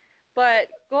 But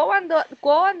go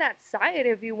on that site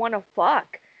if you want to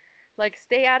fuck. Like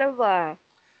stay out of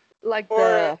like Or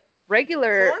the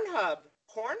regular. Pornhub.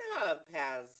 Pornhub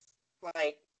has,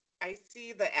 like, I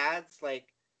see the ads like,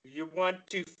 you want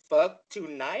to fuck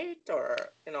tonight, or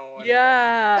and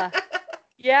Yeah.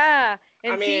 Yeah. I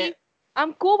And mean, see,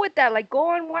 I'm cool with that. Like go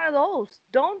on one of those.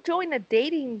 Don't join a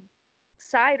dating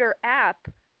site or app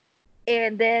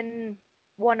and then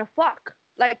want to fuck.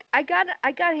 Like I got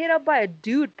hit up by a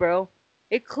dude, bro.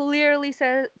 It clearly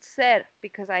said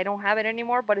because I don't have it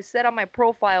anymore, but it said on my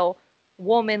profile,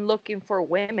 woman looking for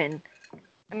women.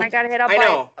 And I got hit up I by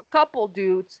know. a couple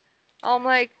dudes. I'm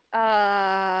like,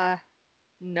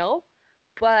 no.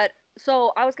 But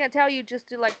so I was gonna tell you just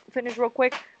to like finish real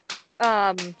quick.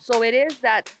 So it is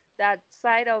that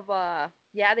side of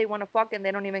yeah, they want to fuck and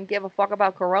they don't even give a fuck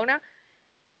about corona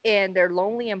and they're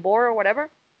lonely and bored or whatever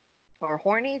or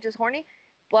horny, just horny.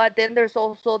 But then there's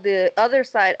also the other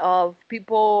side of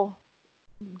people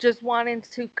just wanting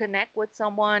to connect with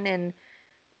someone, and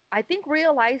I think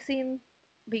realizing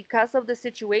because of the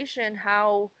situation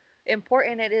how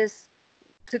important it is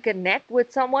to connect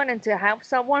with someone and to have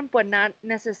someone, but not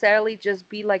necessarily just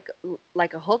be like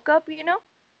a hookup,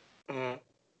 Mhm.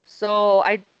 So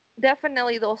I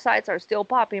definitely those sites are still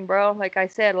popping, bro. Like I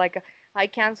said, like I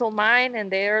canceled mine and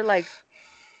they're like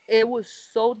it was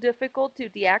so difficult to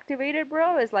deactivate it,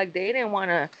 bro. It's like they don't want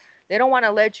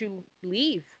to let you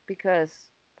leave because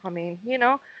I mean,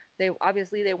 they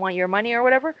obviously they want your money or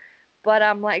whatever. But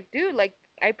I'm like, dude, like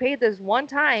I paid this one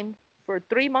time for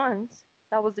 3 months.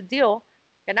 That was the deal.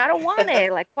 And I don't want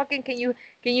it. Like fucking can you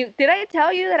did I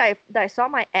tell you that I saw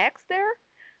my ex there?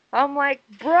 I'm like,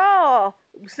 bro,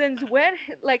 since when?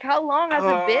 Like, how long has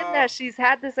it been Oh, that she's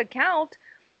had this account?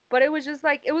 But it was just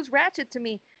like, it was ratchet to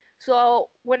me. So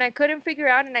when I couldn't figure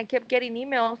out and I kept getting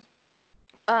emails,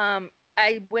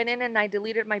 I went in and I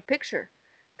deleted my picture.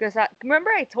 Because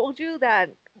remember I told you that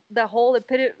the whole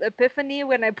epiphany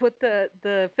when I put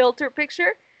the filter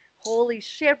picture? Holy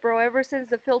shit, bro. Ever since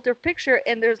the filter picture,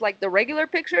 and there's like the regular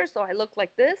picture, so I look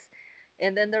like this.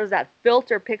 And then there's that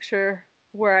filter picture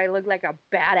where I look like a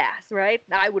badass, right?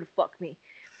 I would fuck me.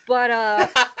 But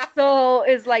so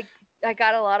it's like I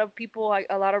got a lot of people,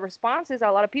 a lot of responses,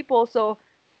 a lot of people. So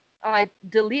I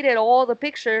deleted all the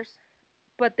pictures,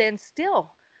 but then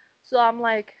still. So I'm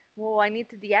like, well, I need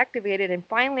to deactivate it. And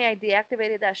finally, I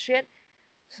deactivated that shit.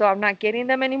 So I'm not getting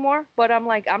them anymore. But I'm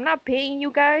like, I'm not paying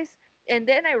you guys. And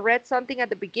then I read something at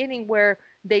the beginning where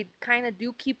they kind of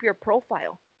do keep your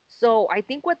profile. So I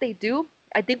think what they do,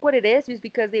 I think what it is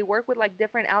because they work with like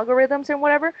different algorithms and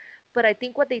whatever. But I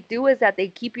think what they do is that they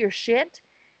keep your shit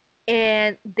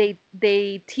and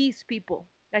they tease people.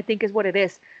 I think is what it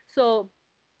is. So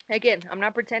again, I'm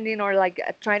not pretending or like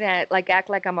trying to like act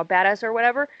like I'm a badass or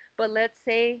whatever, but let's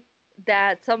say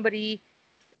that somebody,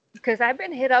 because I've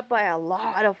been hit up by a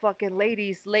lot of fucking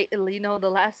ladies lately, the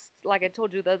last, like I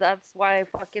told you, that's why I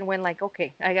fucking went like,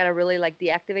 okay, I gotta really like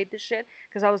deactivate this shit,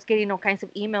 because I was getting all kinds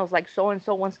of emails like so and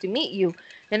so wants to meet you,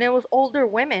 and it was older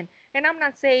women, and I'm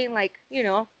not saying like,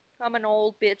 I'm an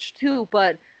old bitch too,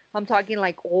 but I'm talking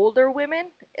like older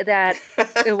women that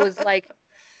it was like,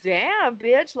 damn,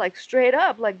 bitch, like straight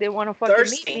up, like they want to fucking meet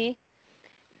Thirsty. me,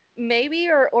 maybe,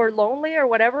 or lonely or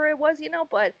whatever it was,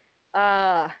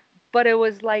 uh, but it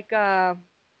was like, fuck,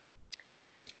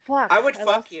 I would I fuck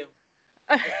lost. you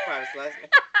if I was lesbian.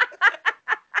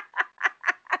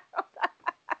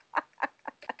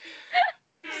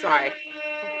 Sorry.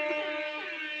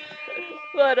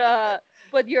 but uh,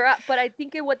 but I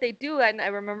think what they do, and I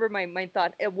remember my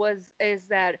thought, is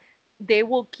that they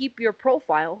will keep your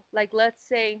profile. Like, let's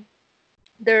say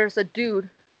there's a dude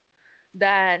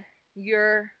that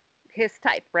you're his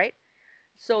type, right?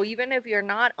 So even if you're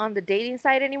not on the dating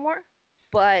site anymore,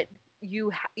 but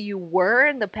you were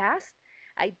in the past,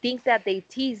 I think that they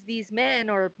tease these men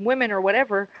or women or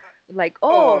whatever, like,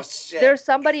 Oh oh, shit. there's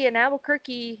somebody in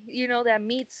Albuquerque, that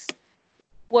meets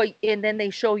what, and then they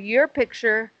show your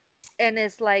picture, and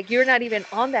it's like you're not even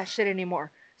on that shit anymore.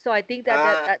 So I think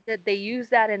that Uh, they use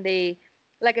that, and they,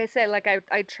 like I said, like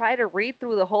I try to read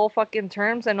through the whole fucking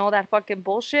terms and all that fucking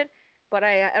bullshit, but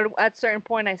at a certain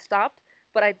point I stopped.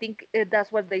 But I think that's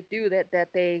what they do,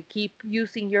 that they keep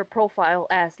using your profile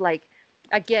as like,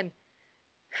 again,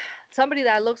 somebody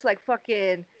that looks like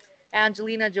fucking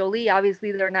Angelina Jolie.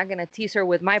 Obviously they're not gonna tease her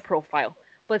with my profile,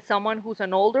 but someone who's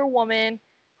an older woman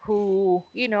who,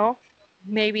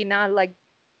 maybe not like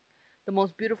the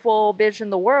most beautiful bitch in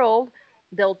the world,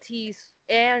 they'll tease,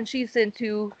 and she's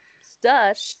into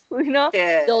stud, shit.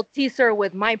 they'll tease her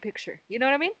with my picture. You know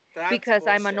what I mean? That's Because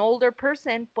I'm an bullshit. older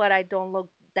person, but I don't look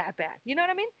that bad. You know what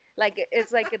I mean? Like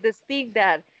it's like this thing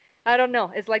that I don't know.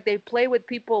 It's like they play with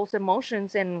people's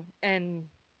emotions and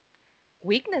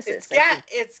weaknesses, I think.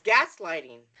 It's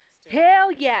gaslighting still.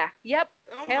 Hell yeah. Yep.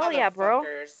 Oh Hell yeah, bro.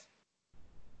 motherfuckers.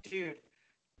 Dude,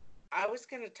 I was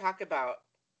gonna talk about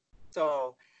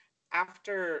so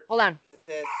after Hold on.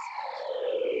 this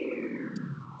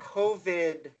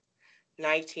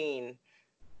COVID-19,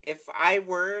 if I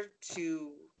were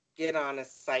to get on a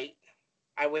site,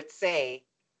 I would say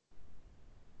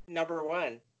number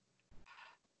one,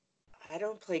 I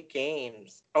don't play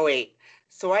games. Oh wait,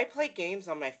 so I play games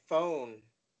on my phone,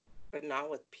 but not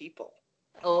with people.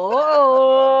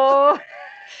 Oh.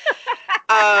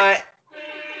 Uh,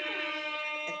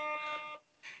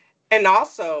 and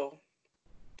also,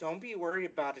 don't be worried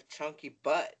about a chunky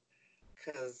butt,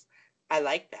 because I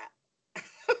like that.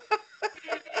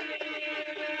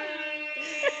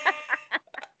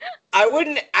 I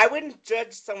wouldn't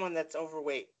judge someone that's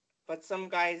overweight, but some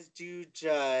guys do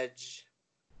judge,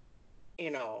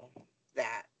 you know,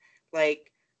 that.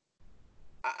 Like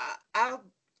I'll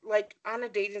like on a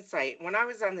dating site, when I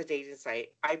was on the dating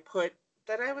site, I put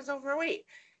that I was overweight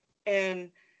and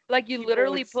Like you people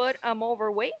literally would put I'm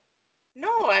overweight? no,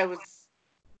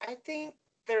 I think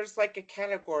there's like a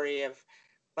category of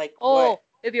like what Oh,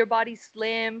 if your body's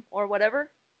slim or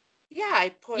whatever? yeah, I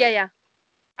Yeah, put yeah.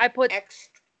 I put,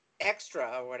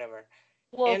 extra or whatever.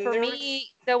 well, And for there was me,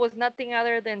 there was nothing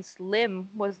other than slim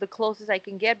was the closest I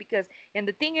can get because, and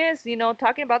the thing is,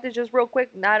 talking about this just real quick,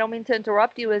 I don't mean to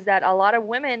interrupt you, is that a lot of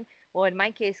women, well, in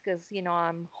my case, because,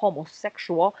 I'm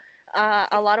homosexual,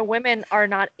 a lot of women are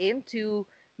not into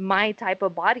my type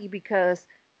of body because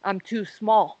I'm too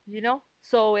small,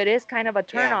 So it is kind of a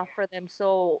turn yeah, off for them.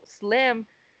 So slim,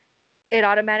 it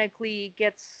automatically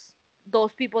gets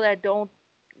those people that don't,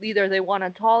 either they want a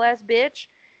tall ass bitch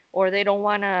or they don't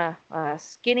want a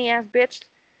skinny ass bitch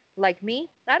like me.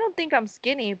 I don't think I'm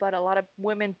skinny, but a lot of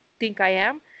women think I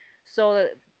am. So,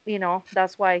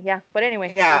 that's why, yeah. But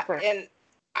anyway, yeah, for and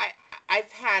I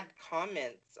I've had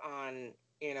comments on,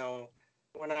 you know,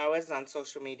 when I was on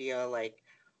social media like,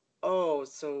 "Oh,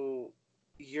 so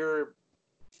you're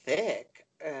thick."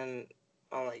 And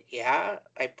I'm like, "Yeah,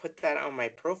 I put that on my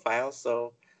profile,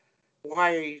 so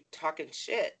why are you talking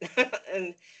shit?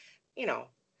 And, you know,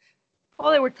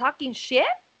 Oh, they were talking shit?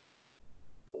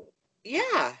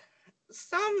 yeah,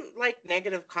 some like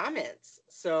negative comments.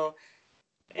 So,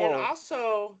 and Whoa.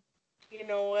 also, you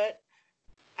know what?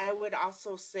 I would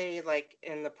also say, like,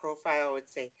 in the profile, I would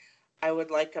say, I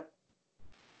would like a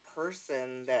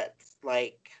person that's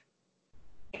like,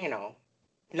 you know,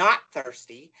 not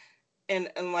thirsty and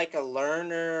like a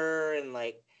learner and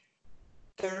like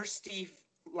thirsty,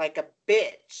 like a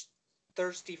bitch,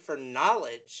 thirsty for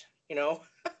knowledge, you know?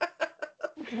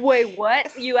 Wait,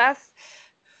 what?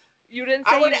 You didn't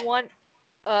I say would,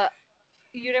 uh,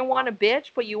 you didn't want a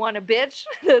bitch, but you want a bitch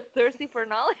that's thirsty for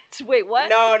knowledge? Wait, what?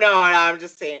 no, I'm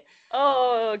just saying,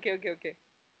 Oh, okay, okay, okay.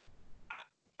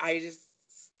 I just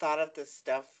thought of this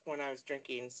stuff when I was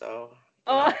drinking, so,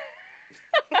 you Oh, know.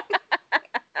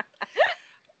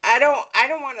 I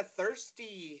don't want a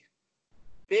thirsty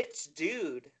bitch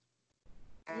dude.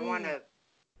 I want mm, a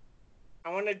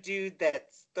I want a dude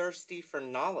that's thirsty for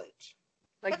knowledge.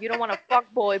 like you don't want a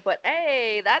fuck boy, but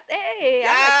hey, I like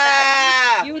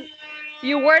that. Yeah. You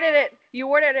you worded it. You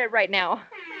worded it right now.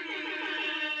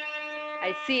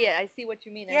 I see it. I see what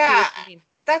you mean. I see Yeah, what you mean.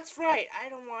 that's right. I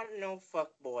don't want no fuck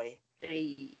boy.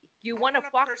 Hey, you I want to want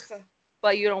a fuck, person.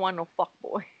 but you don't want no fuck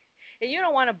boy. And you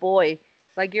don't want a boy.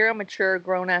 Like you're a mature,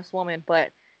 grown ass woman,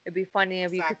 but it'd be funny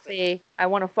if you could Exactly. say, I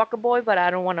want to fuck a boy, but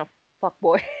I don't want to fuck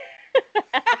boy.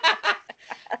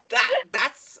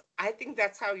 That's I think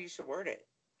that's how you should word it.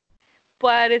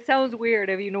 But it sounds weird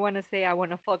if you don't want to say, I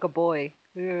want to fuck a boy.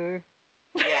 Ugh.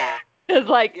 Yeah. It's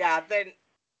like, Yeah, then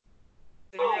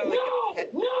you're like a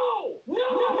pet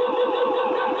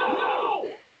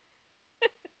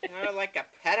you're like a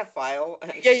pedophile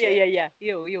and shit. yeah.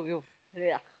 You.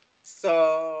 Yeah.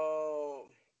 So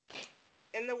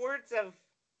in the words of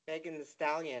Megan the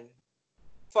Stallion,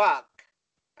 fuck.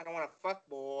 I don't want to fuck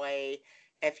boy.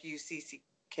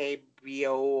 FUCKBOI?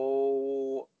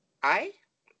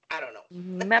 I don't know.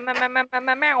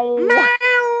 Meow.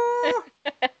 Meow.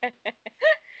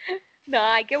 No,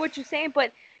 I get what you're saying,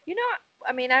 but you know,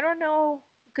 I mean, I don't know,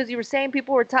 because you were saying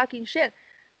people were talking shit.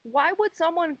 Why would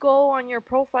someone go on your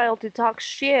profile to talk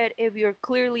shit if you're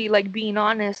clearly like being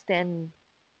honest and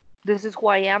this is who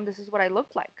I am, this is what I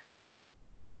look like?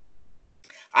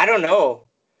 I don't know.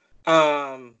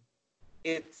 Um,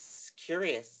 it's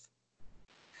curious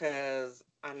because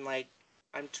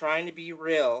I'm trying to be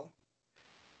real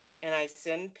and I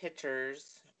send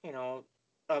pictures,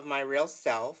 of my real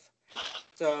self.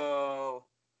 So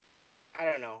I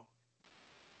don't know.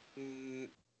 M-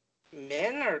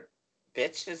 Men are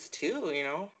bitches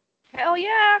too. Hell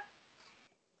yeah.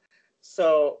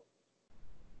 So,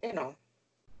 you know,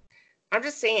 I'm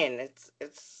just saying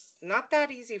it's not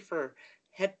that easy for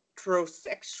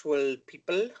heterosexual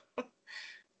people.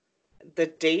 The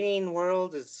dating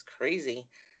world is crazy.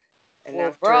 And Well,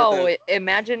 after bro, the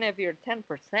imagine if you're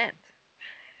 10%.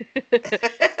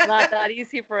 It's not that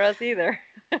easy for us either.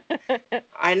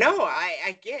 I know,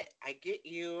 I get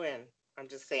you and I'm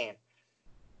just saying.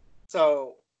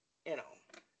 So, you know.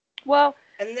 Well,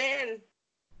 And then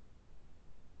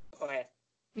go ahead.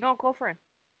 no, go for it.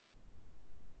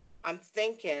 I'm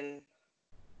thinking,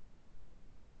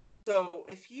 so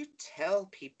if you tell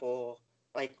people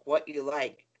like what you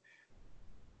like,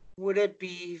 would it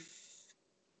be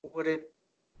would it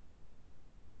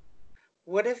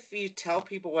what if you tell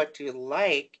people what you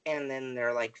like and then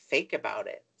they're like fake about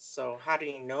it? So how do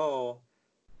you know,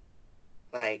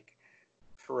 like,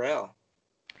 for real?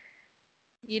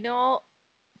 You know,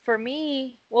 for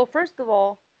me, well, first of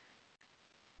all,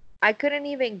 I couldn't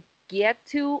even get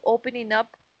to opening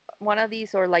up one of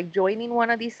these or like joining one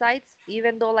of these sites,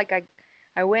 even though like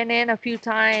I went in a few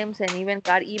times and even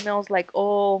got emails like,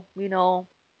 oh,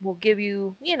 we'll give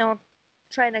you,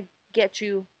 trying to get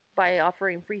you by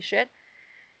offering free shit.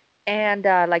 And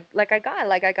like I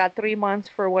got 3 months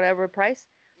for whatever price.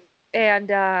 And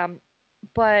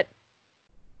but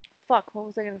fuck, what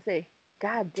was I gonna say?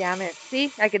 God damn it.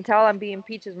 See, I can tell I'm being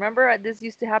peaches. Remember, this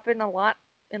used to happen a lot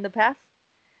in the past.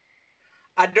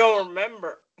 I don't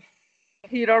remember.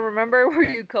 You don't remember where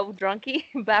you go drunky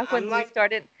back I'm when we like,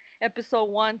 started episode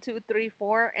 1, 2, 3,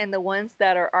 4, and the ones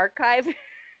that are archived?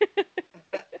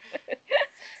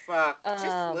 fuck,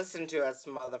 just um, listen to us,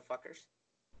 motherfuckers.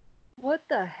 what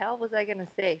the hell was I gonna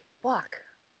say? Fuck.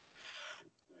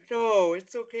 No,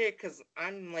 it's okay, because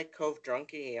I'm like Cove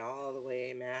Drunky all the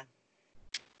way, man.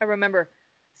 I remember.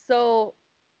 So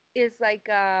it's like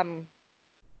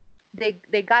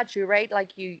they got you right,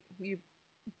 like you.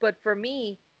 But for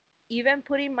me, even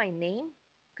putting my name,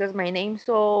 because my name's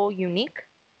so unique,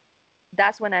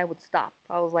 that's when I would stop.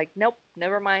 I was like, nope,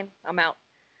 never mind, I'm out.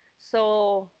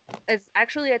 So it's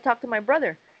actually I talked to my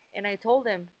brother and I told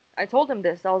him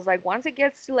this. I was like, once it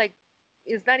gets to like,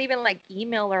 it's not even like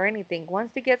email or anything.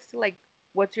 Once it gets to like,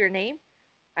 what's your name?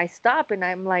 I stop and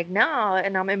I'm like, no,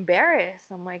 and I'm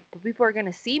embarrassed. I'm like, but people are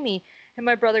gonna see me. And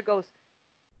my brother goes,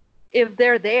 if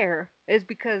they're there, it's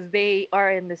because they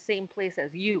are in the same place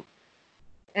as you.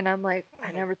 And I'm like,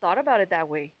 I Mhm. never thought about it that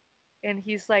way. And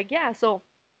he's like, yeah, so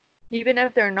even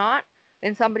if they're not,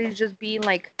 and somebody's just being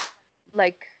like,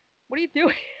 what are you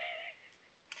doing?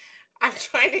 I'm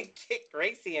trying to get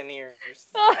Gracie in here.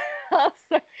 Oh,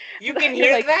 sorry. You can You're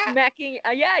hear like that? smacking,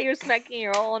 yeah, you're smacking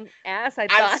your own ass. I I'm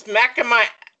thought smacking my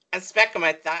I'm smacking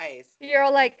my thighs. you're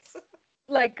all like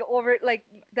over, like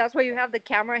that's why you have the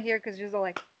camera here because you're all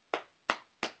like.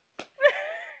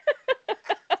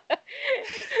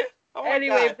 Oh my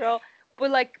Anyway, god. bro,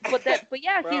 but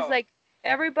yeah, he's Bro. like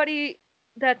everybody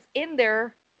that's in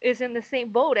there is in the same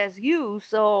boat as you.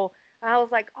 So I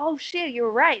was like, oh shit, you're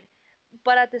right.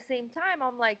 But at the same time,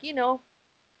 I'm like,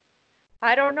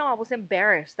 I don't know. I was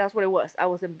embarrassed. That's what it was. I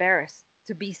was embarrassed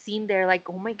to be seen there like,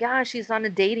 oh my gosh, she's on a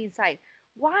dating site.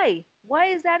 Why? Why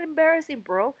is that embarrassing,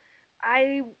 bro?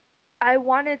 I I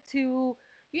wanted to,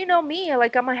 me,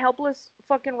 like I'm a helpless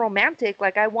fucking romantic.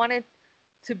 Like I wanted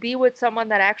to be with someone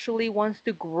that actually wants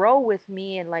to grow with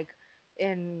me and like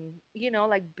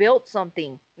build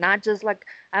something. Not just like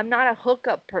I'm not a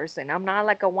hookup person. I'm not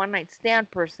like a one night stand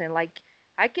person. Like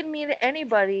I can meet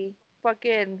anybody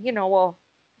fucking, well,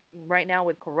 right now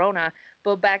with Corona,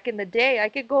 but back in the day, I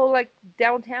could go like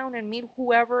downtown and meet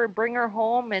whoever and bring her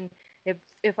home. And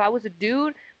if I was a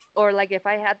dude, or like if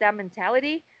I had that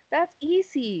mentality, that's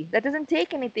easy. That doesn't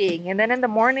take anything. And then in the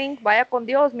morning, vaya con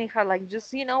Dios, mija, like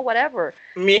just whatever.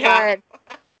 Mija.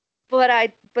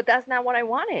 But but that's not what I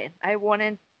wanted. I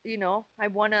wanted, I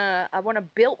wanna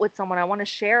build with someone. I want to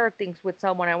share things with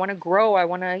someone. I want to grow. I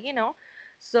want to,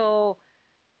 So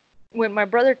when my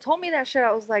brother told me that shit,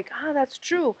 I was like, that's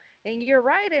true. And you're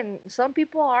right. And some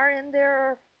people are in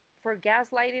there for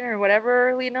gaslighting or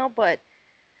whatever, but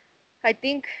I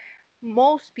think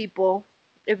most people,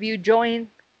 if you join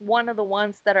one of the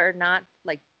ones that are not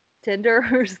like Tinder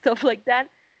or stuff like that,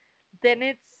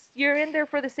 then you're in there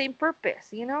for the same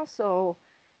purpose, So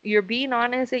you're being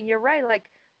honest and you're right. Like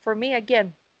for me,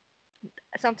 again,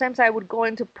 sometimes I would go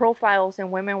into profiles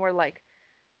and women were like,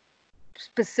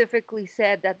 specifically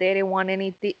said that they didn't want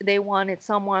anything. They wanted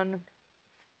someone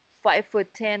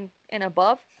 5'10" and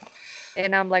above,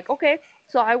 and I'm like, okay.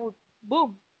 So I would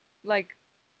boom, like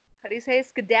how do you say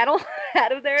skedaddle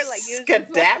out of there? Like it was just like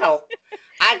Skedaddle.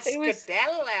 I'd it was.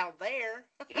 skedaddle out there.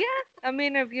 Yeah, I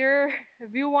mean, if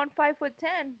you want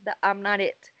 5'10", I'm not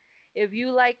it. If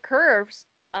you like curves,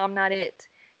 I'm not it.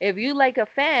 If you like a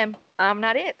femme, I'm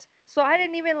not it. So I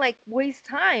didn't even like waste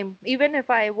time. Even if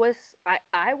I was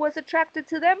attracted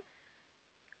to them,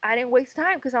 I didn't waste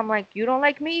time because I'm like, you don't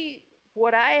like me,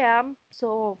 what I am,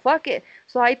 so fuck it.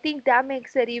 So I think that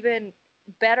makes it even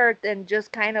better than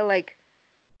just kind of like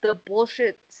the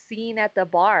bullshit scene at the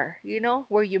bar,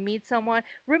 where you meet someone.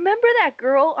 Remember that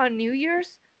girl on New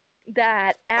Year's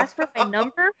that asked for my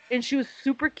number and she was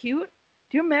super cute?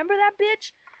 Do you remember that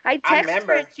bitch? I I texted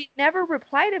her and remember. she never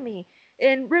replied to me.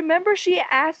 And remember she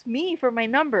asked me for my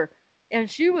number and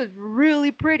she was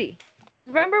really pretty.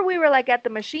 Remember we were like at the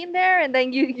machine there and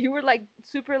then you were like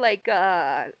super like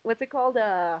what's it called?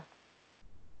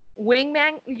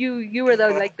 Wingman. You were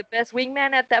the best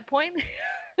wingman at that point.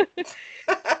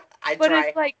 I But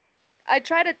it's try. like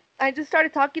I just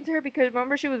started talking to her because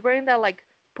remember she was wearing that like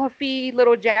puffy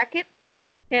little jacket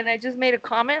and I just made a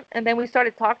comment and then we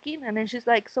started talking and then she's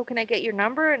like, "So can I get your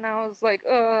number?" And I was like,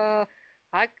 I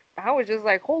I was just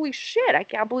like, "Holy shit, I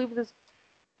can't believe this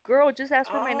girl just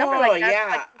asked for my number." Oh Like that's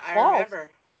like yeah, I balls.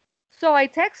 remember. So I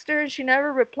texted her and she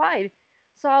never replied.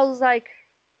 So I was like,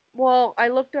 well, I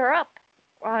looked her up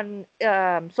on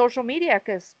social media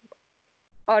because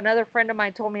another friend of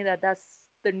mine told me that that's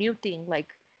the new thing,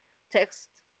 like text.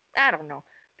 I don't know.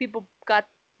 People got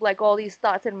like all these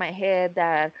thoughts in my head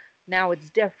that now it's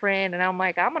different, and I'm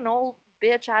like, I'm an old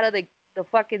bitch out of the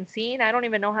fucking scene. I don't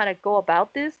even know how to go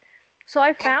about this. So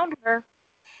I found her,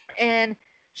 and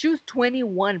she was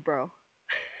 21, bro.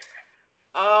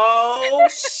 Oh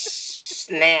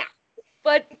snap.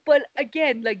 But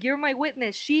again, like you're my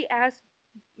witness. She asked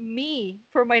me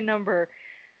for my number.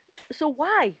 So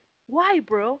why? Why,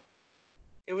 bro?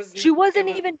 It was She it wasn't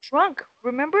was even drunk,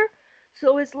 remember?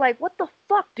 So it's like, what the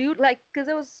fuck, dude? Like, because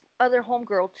it was other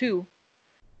homegirl too.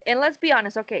 And let's be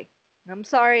honest, okay. I'm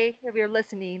sorry if you're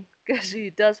listening, because she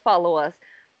does follow us.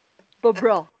 But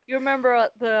bro, you remember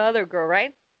the other girl,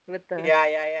 right? With the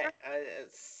yeah.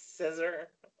 Scissor.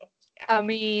 Yeah. I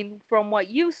mean, from what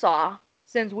you saw,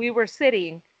 since we were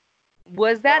sitting.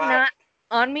 Was that Uh, not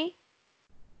on me?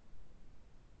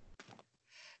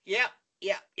 yeah,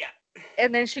 yeah, yeah.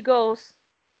 And then she goes,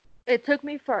 it took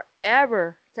me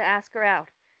forever to ask her out.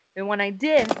 And when I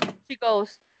did, she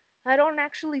goes, I don't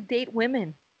actually date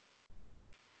women.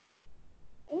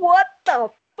 What the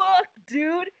fuck,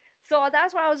 dude? So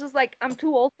that's why I was just like, I'm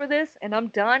too old for this and I'm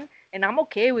done and I'm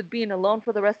okay with being alone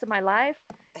for the rest of my life.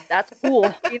 That's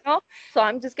cool, you know? So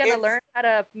I'm just gonna It's learn how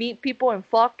to meet people and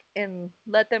fuck and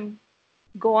let them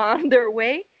go on their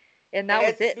way. And that was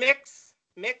it's it. mixed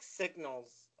signals.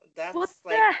 What That's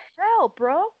like the hell,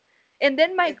 bro? And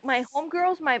then my it's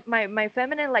homegirls, my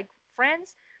feminine like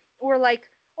friends were like,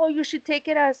 "Oh, you should take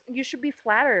it as you should be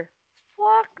flattered."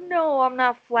 Fuck no, I'm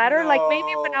not flattered. Like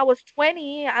maybe when I no was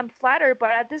 20, I'm flattered,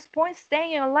 but at this point, stay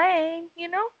in your lane, you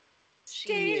know?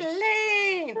 stay Sheesh.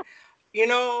 lane. You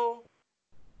know,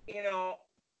 you know,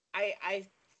 I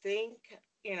think,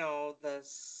 the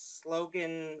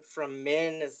slogan from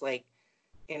men is like,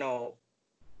 you know,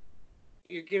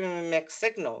 you're giving me mixed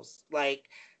signals. Like,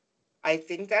 I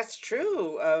think that's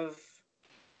true of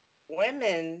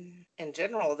women in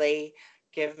general. They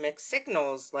give mixed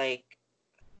signals, like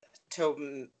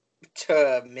to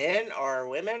to men or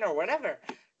women or whatever.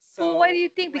 Well, why do So, you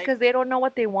think? like, Because they don't know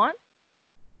what they want?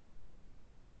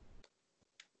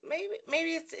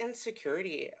 maybe it's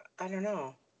insecurity. I don't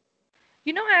know.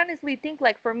 You know, I honestly think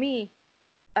like for me,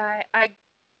 I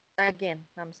again,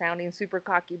 I'm sounding super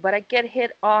cocky, but I get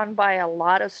hit on by a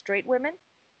lot of straight women.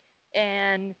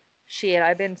 And shit,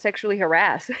 I've been sexually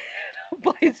harassed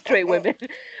by straight women.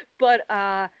 But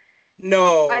I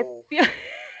No. feel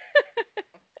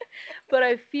but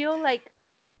I feel like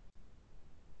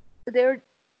they're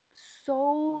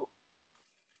so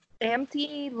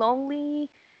empty, lonely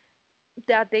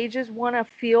that they just want to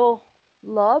feel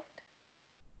loved.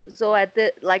 So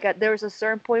there's a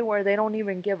certain point where they don't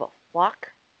even give a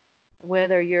fuck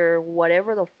whether you're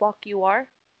whatever the fuck you are,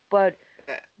 but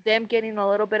Uh, them getting a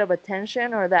little bit of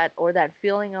attention or that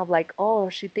feeling of like, oh,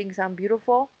 she thinks I'm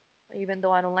beautiful, even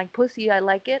though I don't like pussy, I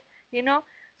like it, you know?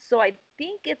 So I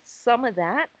think it's some of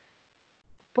that,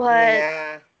 but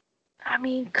yeah. I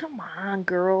mean, come on,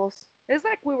 girls. It's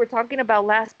like we were talking about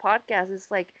last podcast.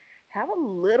 It's like have a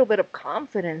little bit of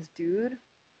confidence, dude.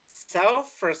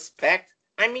 Self-respect.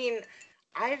 I mean,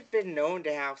 I've been known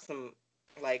to have some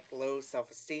like low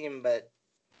self-esteem, but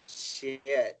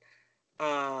shit.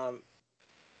 Um,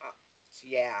 uh,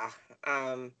 yeah.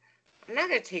 Um, I'm not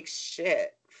gonna take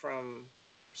shit from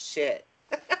shit.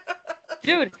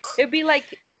 Dude, it'd be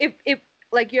like if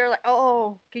like you're like,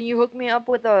 "Oh, can you hook me up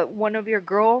with a one of your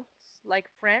girls like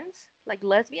friends, like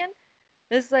lesbian?"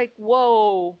 It's like,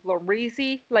 whoa,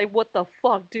 Larizi, like what the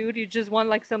fuck, dude? You just want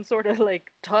like some sort of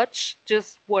like touch,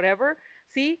 just whatever.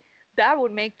 See, that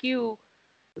would make you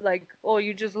like, oh,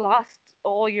 you just lost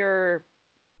all your,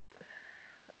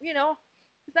 you know,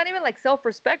 it's not even like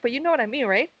self-respect, but you know what I mean,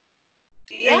 right?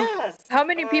 And Yes. how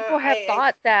many people have I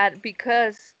thought that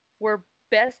because we're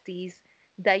besties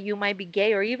that you might be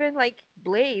gay or even like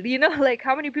Blade, you know, like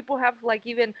how many people have like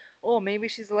even, oh, maybe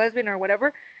she's a lesbian or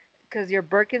whatever because you're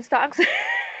Birkenstocks.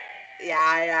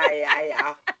 yeah, yeah, yeah,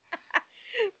 yeah.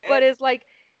 But And it's like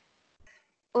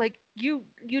you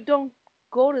don't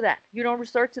go to that. You don't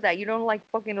resort to that. You don't like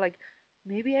fucking like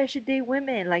maybe I should date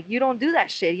women. Like you don't do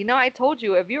that shit. You know, I told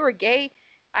you if you were gay,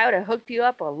 I would have hooked you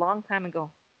up a long time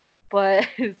ago. But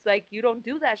it's like you don't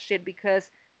do that shit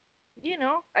because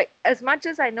as much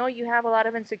as I know you have a lot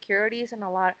of insecurities and a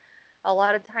lot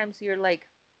of times you're like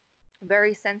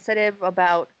very sensitive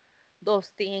about those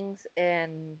things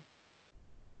and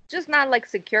just not like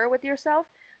secure with yourself.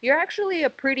 You're actually a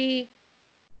pretty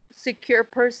secure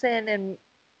person and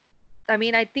I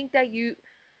mean, I think that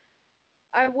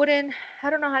I wouldn't, I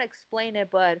don't know how to explain it,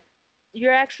 but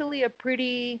you're actually a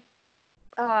pretty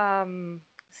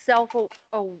self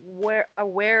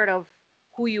aware of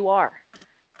who you are,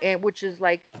 and which is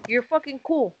like you're fucking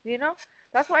cool, you know?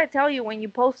 That's why I tell you when you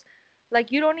post,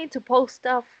 like you don't need to post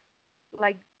stuff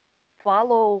like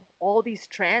follow all these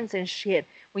trends and shit.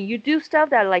 When you do stuff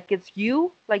that like it's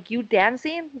you, like you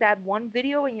dancing, that one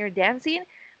video and you're dancing,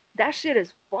 that shit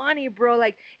is funny, bro.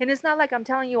 Like, and it's not like I'm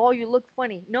telling you, oh, you look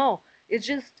funny. No, it's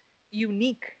just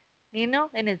unique, you know?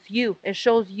 And it's you. It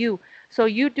shows you. So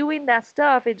you doing that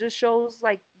stuff, it just shows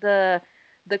like the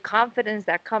confidence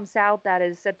that comes out that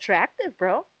is attractive,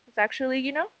 bro. It's actually,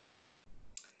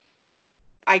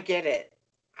 I get it.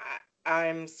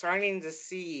 I'm starting to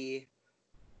see,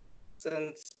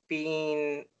 since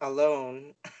being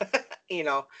alone, you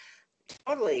know,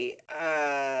 totally.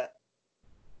 I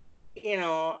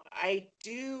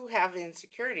do have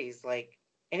insecurities like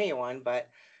anyone, but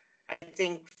I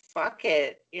think fuck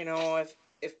it.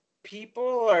 If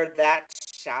people are that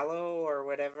shallow or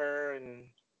whatever, and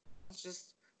let's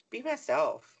just be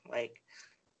myself. Like,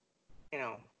 you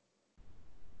know,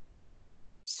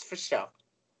 just for show.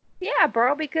 Yeah,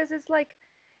 bro, because it's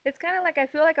kind of like I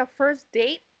feel like a first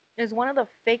date is one of the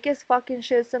fakest fucking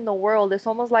shits in the world. It's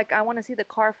almost like I want to see the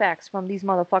Carfax from these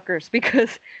motherfuckers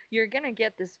because you're gonna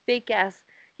get this fake ass,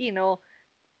 you know,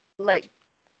 like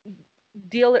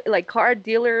dealer, like car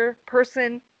dealer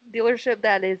person, dealership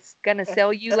that is gonna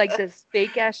sell you like this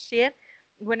fake ass shit.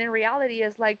 When in reality,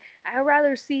 it's like I'd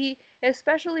rather see,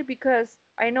 especially because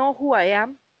I know who I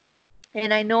am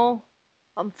and I know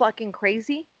I'm fucking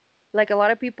crazy. Like a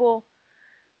lot of people,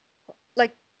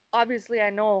 like obviously I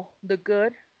know the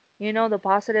good, the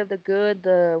positive, the good,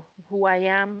 the who I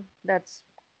am, that's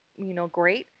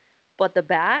great. But the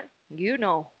bad,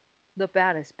 the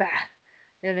bad is bad.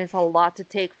 And it's a lot to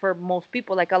take for most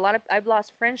people. Like a lot of I've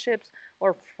lost friendships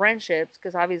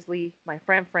because obviously my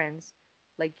friends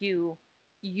like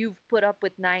you've put up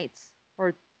with nights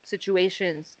or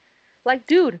situations. Like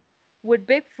dude, with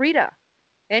Big Frida,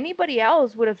 anybody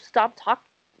else would have stopped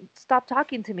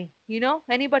talking to me.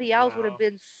 Anybody else would have Wow.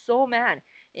 been so mad.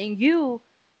 And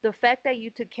the fact that you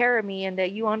took care of me and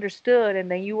that you understood and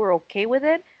that you were okay with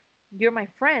it, you're my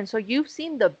friend. So you've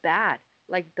seen the bad.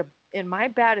 Like and my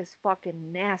bad is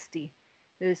fucking nasty.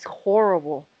 It's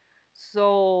horrible.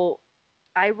 So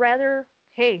I rather,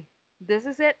 hey, this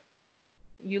is it.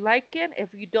 You like it?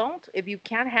 If you don't, if you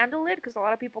can't handle it, because a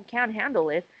lot of people can't handle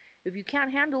it. If you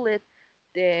can't handle it,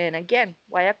 then again,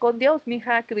 vaya con Dios,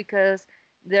 mija, because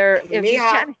if you Mija.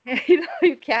 can't,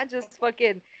 you can't just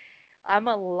fucking. I'm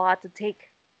a lot to take.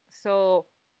 So,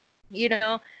 you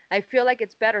know, I feel like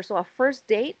it's better. So a first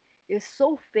date is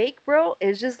so fake, bro.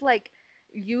 It's just like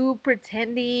you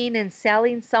pretending and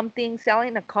selling something,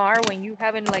 selling a car when you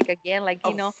haven't, like, again, like,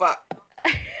 Oh fuck.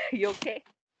 you okay?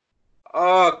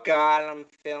 Oh god, I'm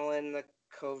feeling the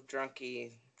cove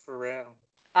drunkie for real.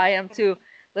 I am too.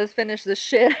 Let's finish this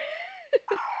shit.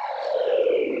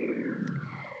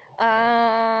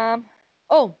 Um,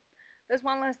 oh, there's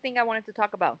one last thing I wanted to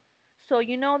talk about. So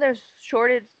there's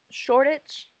shortage,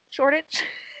 Shortage?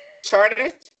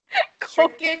 co-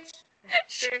 Shrinkage?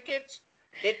 Shrinkage?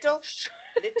 Little? sh-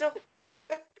 Little?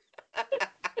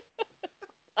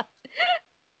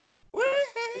 What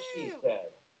she Woohoo! said.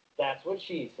 That's what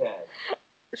she said.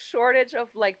 shortage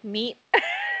of like meat.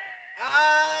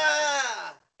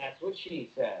 Ah! That's what she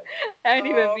said. I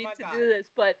didn't even Oh mean my to god. do this,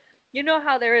 but you know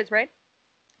how there is, right?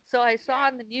 So I saw Yeah.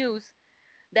 on the news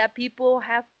that people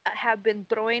have been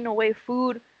throwing away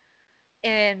food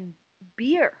and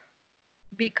beer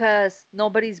because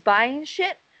nobody's buying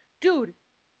shit. Dude,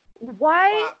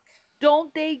 why Fuck.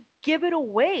 don't they give it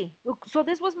away? Look, so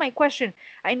this was my question.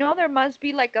 I know there must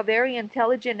be like a very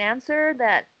intelligent answer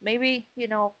that maybe,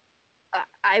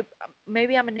 I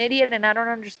maybe I'm an idiot and I don't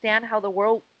understand how the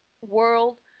world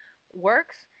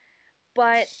works,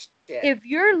 but Shit. if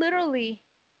you're literally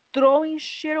throwing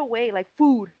shit away like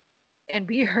food and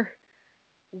beer,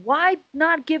 why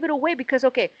not give it away? Because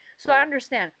okay, so I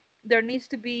understand there needs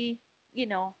to be, you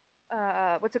know,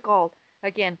 what's it called?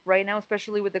 Again, right now,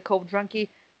 especially with the Cove Drunkie,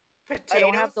 I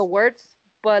don't have the Potatoes? words,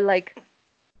 but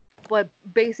but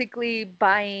basically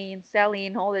buying,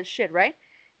 selling, all this shit, right?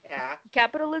 Yeah.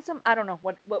 Capitalism? I don't know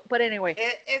what, but anyway.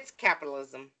 It's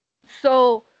capitalism.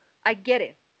 So I get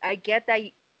it. I get that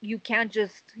you can't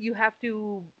just, you have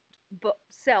to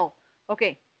sell.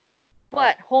 Okay,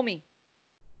 but homie,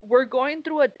 we're going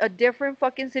through a different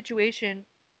fucking situation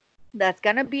that's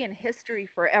gonna be in history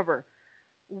forever.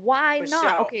 Why For not?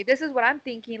 sure. Okay, this is what I'm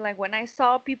thinking. Like when I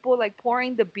saw people like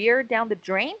pouring the beer down the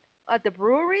drain at the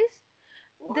breweries,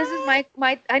 this is What?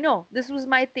 my I know, this was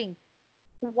my thing.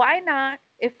 Why not,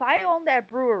 if I own that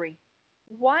brewery,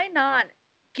 why not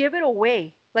give it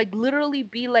away? Like literally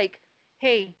be like,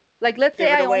 hey, like let's say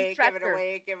Give it I own away, give it Tractor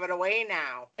away, give it away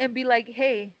now. and be like,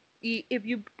 hey, if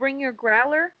you bring your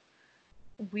growler,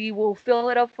 we will fill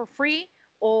it up for free,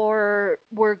 or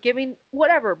we're giving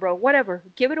whatever, bro, whatever.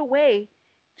 Give it away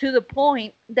to the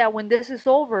point that when this is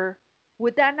over,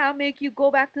 would that not make you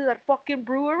go back to that fucking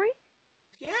brewery?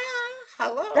 Yeah,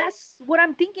 hello. That's what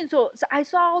I'm thinking. So I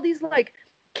saw all these like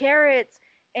carrots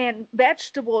and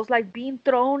vegetables like being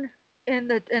thrown in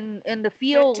the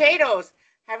field. Potatoes.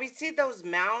 Have you seen those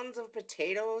mounds of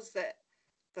potatoes that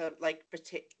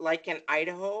like in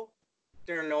Idaho,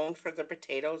 they're known for their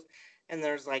potatoes, and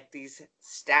there's like these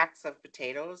stacks of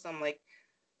potatoes. I'm like,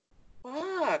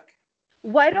 fuck,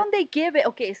 Why don't they give it?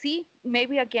 Okay, see,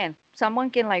 maybe again, someone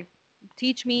can like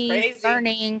teach me crazy.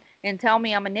 learning and tell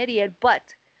me I'm an idiot,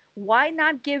 but why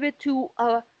not give it to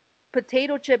a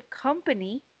potato chip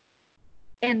company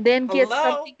and then get Hello?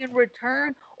 something in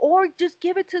return, or just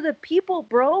give it to the people,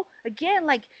 bro. Again,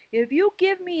 like if you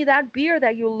give me that beer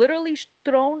that you literally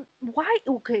thrown, why?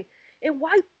 Okay, and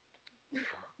why?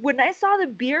 When I saw the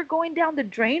beer going down the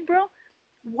drain, bro,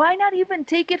 why not even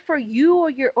take it for you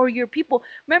or your people?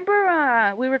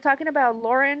 Remember, we were talking about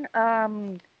Lauren,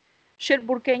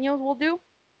 Sherburqueños will do,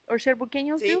 or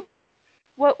Sherburqueños do. See?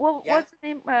 Yeah. What's the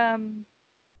name?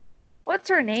 What's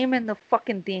her name in the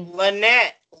fucking thing?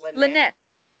 Lynette. Lynette. Lynette.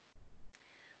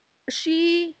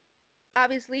 She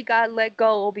obviously got let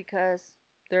go because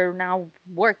they're now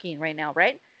working right now,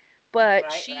 right? But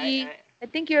Right, right, she, right. I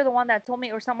think you're the one that told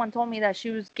me, or someone told me that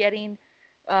she was getting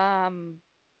um,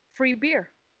 free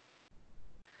beer.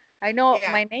 I know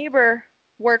Yeah. my neighbor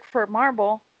worked for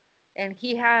Marble, and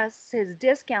he has his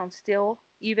discount still,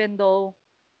 even though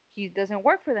he doesn't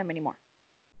work for them anymore.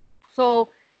 So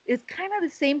it's kind of the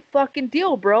same fucking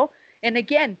deal, bro. And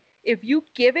again, if you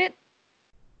give it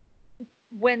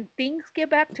when things get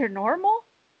back to normal,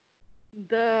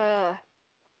 the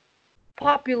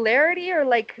popularity or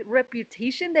like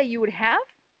reputation that you would have,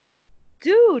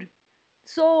 dude.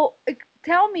 So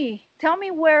tell me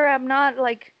where I'm not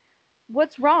like,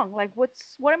 what's wrong? Like,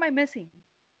 what am I missing?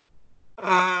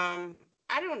 I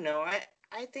don't know.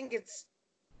 I think it's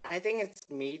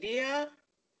media.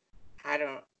 I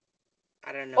don't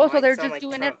I don't know. Oh, so Might they're sound just like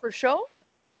doing it Trump. for show?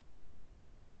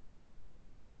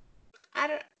 I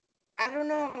don't I don't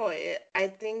know. I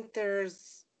think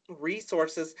there's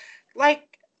resources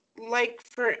like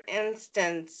for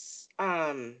instance,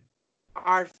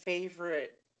 our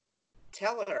favorite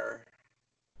teller.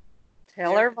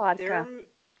 Taylor They're vodka.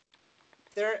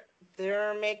 they're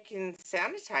they're making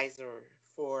sanitizer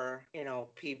for,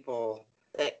 people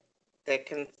that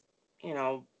can, you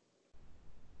know,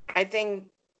 I think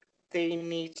they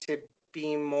need to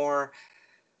be more,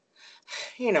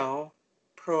 you know,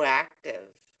 proactive.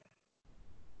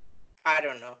 I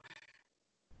don't know.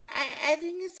 I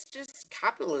think it's just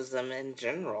capitalism in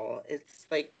general. It's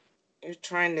like you're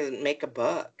trying to make a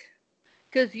buck.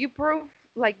 Because you prove,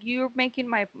 like, you're making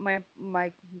my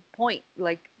point,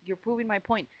 like you're proving my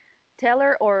point.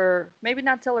 Taylor, or maybe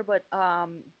not Taylor, but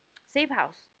Safe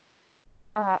House.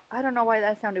 I don't know why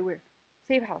that sounded weird.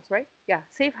 Safe House, right? Yeah,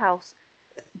 Safe House.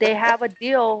 They have a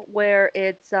deal where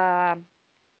it's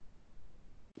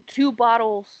two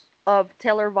bottles of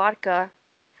Taylor vodka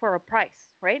for a price,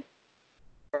 right?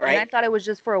 And I Right? thought it was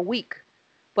just for a week,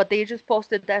 but they just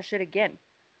posted that shit again.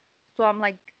 So I'm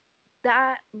like,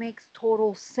 that makes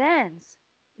total sense.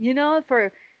 You know,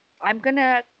 for I'm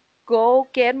gonna go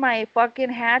get my fucking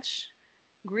Hatch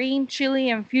green chili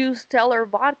infused Teller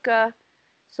vodka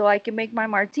so I can make my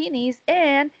martinis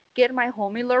and get my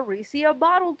homie Larissa a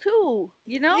bottle too.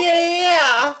 You know?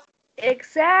 Yeah.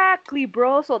 Exactly,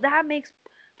 bro. So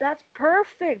that's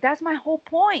perfect. That's my whole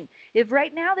point. If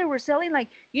right now they were selling, like,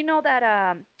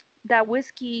 that that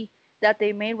whiskey that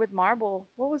they made with Marble,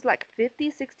 what was, like,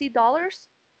 50, $60?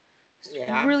 It's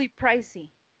Yeah. really pricey.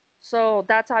 So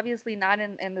that's obviously not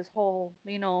in this whole,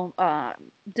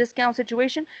 discount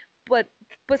situation. But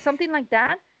something like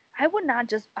that, I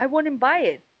wouldn't buy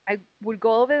it. I would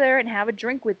go over there and have a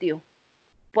drink with you.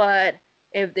 But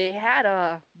if they had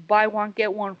a buy one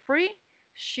get one free,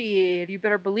 shit, you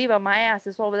better believe on my ass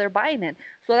is over there buying it.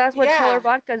 So that's what Teller Yeah.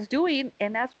 Vodka's doing,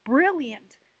 and that's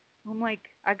brilliant. I'm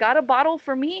like, I got a bottle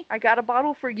for me, I got a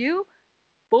bottle for you.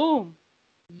 Boom.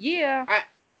 Yeah. I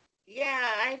yeah,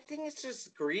 I think it's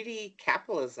just greedy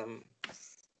capitalism.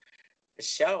 The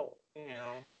show,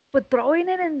 But throwing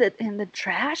it in the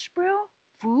trash, bro?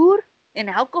 Food and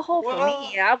alcohol, for me,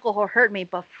 Well, yeah, alcohol hurt me,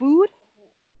 but food?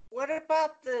 what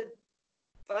about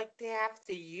like they have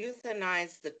to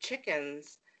euthanize the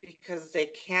chickens because they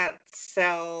can't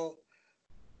sell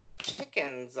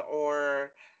chickens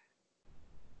or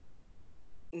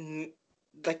n-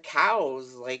 the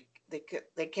cows, like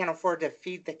they can't afford to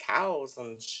feed the cows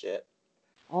and shit.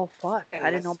 Oh fuck, I And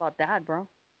didn't know that's, about that, bro.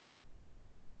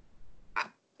 I-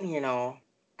 you know,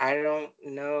 I don't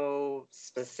know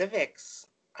specifics.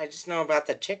 I just know about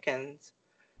the chickens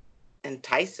and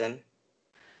Tyson.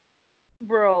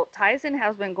 Bro, Tyson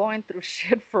has been going through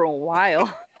shit for a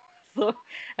while. So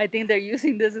I think they're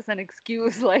using this as an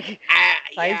excuse. Like, Yeah,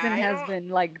 Tyson has been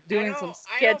like doing some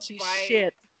I don't sketchy buy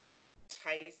shit.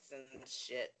 Tyson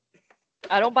shit.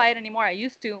 I don't buy it anymore. I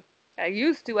used to. I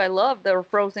used to. I love their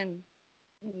frozen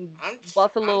I'm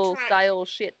buffalo trying style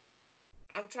shit.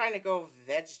 I'm trying to go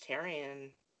vegetarian,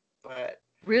 but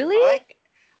Really? I like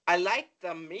I like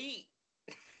the meat.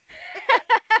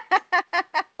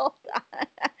 Hold on.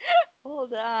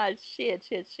 Hold on. Shit,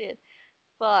 shit, shit.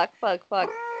 Fuck, fuck, fuck.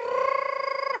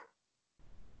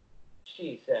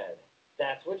 She said. That's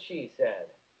That's what she said.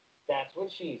 That's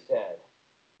what she said.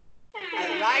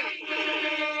 I like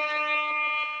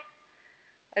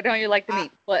I know you like the I,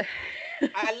 meat, but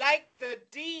I like the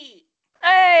D.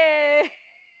 hey,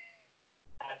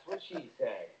 That's what she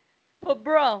said. but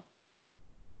bro,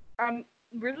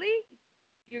 really,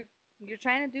 you're you're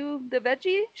trying to do the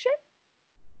veggie shit?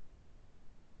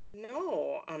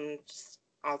 No, I'm just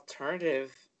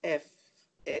alternative if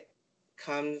it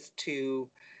comes to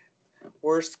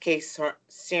worst case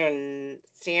scenario.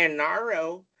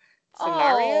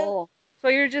 Scenario? Oh, so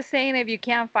you're just saying if you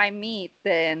can't find meat,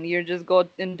 then you just go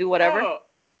and do whatever? Oh,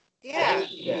 yeah.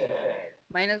 She said.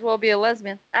 Might as well be a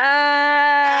lesbian.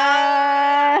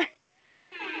 Ah!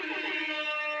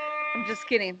 I'm just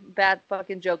kidding. Bad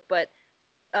fucking joke. But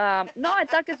no, I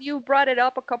thought because you brought it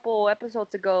up a couple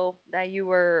episodes ago that you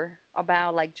were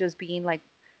about like just being like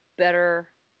better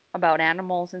about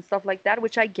animals and stuff like that,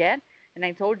 which I get. And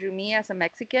I told you, me as a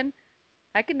Mexican,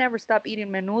 I can never stop eating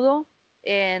menudo,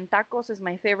 and tacos is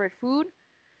my favorite food.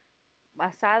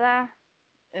 Asada,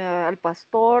 al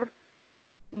pastor,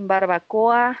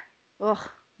 barbacoa. Ugh,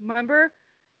 remember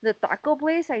the taco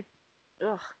place that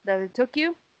it took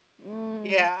you? Mm,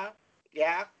 Yeah,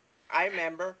 yeah. I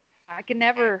remember. And I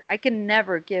can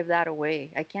never give that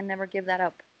away. I can never give that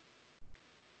up.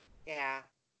 yeah,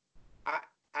 I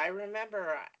I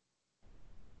remember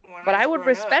when But I I was would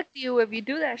growing up. respect you if you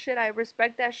do that shit. I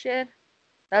respect that shit.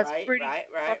 That's Right, pretty right,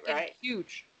 right, fucking right.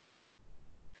 huge.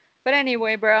 But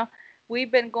anyway, bro,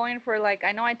 we've been going for like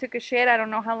I know I took a shit. I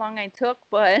don't know how long I took,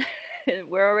 but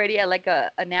we're already at like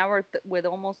an hour with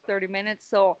almost 30 minutes.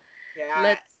 So Yeah.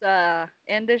 let's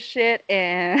end this shit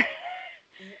and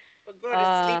We'll go to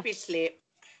uh sleepy sleep.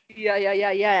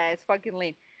 yeah. It's fucking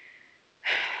late.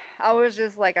 I was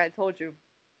just like I told you.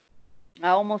 I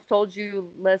almost told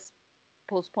you let's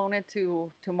postpone it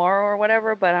to tomorrow or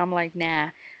whatever, but I'm like,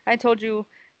 nah. I told you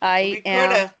I We am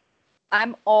coulda.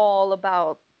 I'm all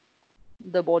about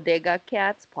the Bodega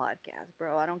Cats podcast,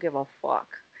 bro. I don't give a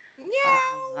fuck.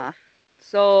 Meow. Uh,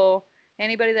 so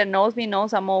anybody that knows me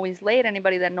knows I'm always late.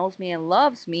 Anybody that knows me and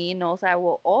loves me knows I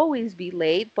will always be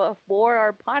late, but for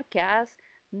our podcast,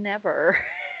 never.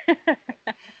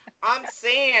 I'm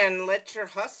saying let your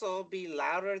hustle be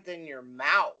louder than your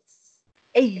mouth.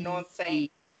 You know Hey, what I'm saying?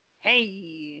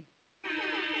 hey.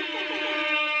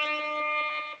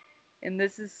 And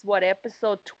this is what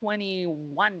episode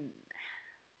 21.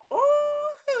 Ooh.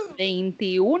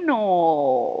 21.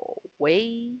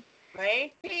 Way.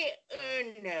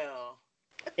 21.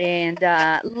 And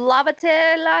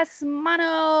lávate las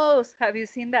manos. Have you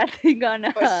seen that thing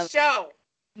on For sure.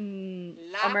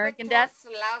 American Dad?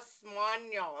 Lavatos las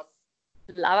manos.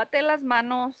 Lávate las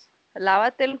manos,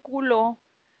 lávate el culo,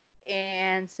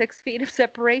 and 6 feet of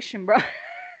separation, bro.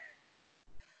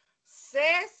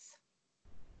 Ses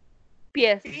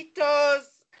Pies. pitos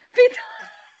Feet.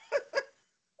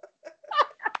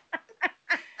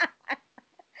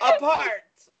 apart.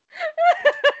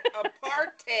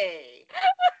 Aparte.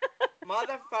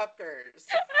 Motherfuckers.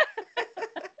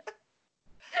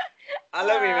 I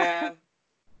love you, man.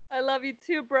 I love you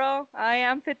too, bro. I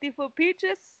am 50-foot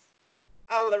peaches.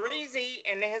 Alarizi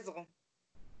and Hazel.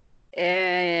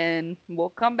 And we'll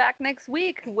come back next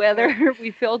week, whether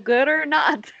we feel good or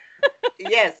not.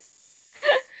 Yes.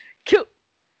 Cute.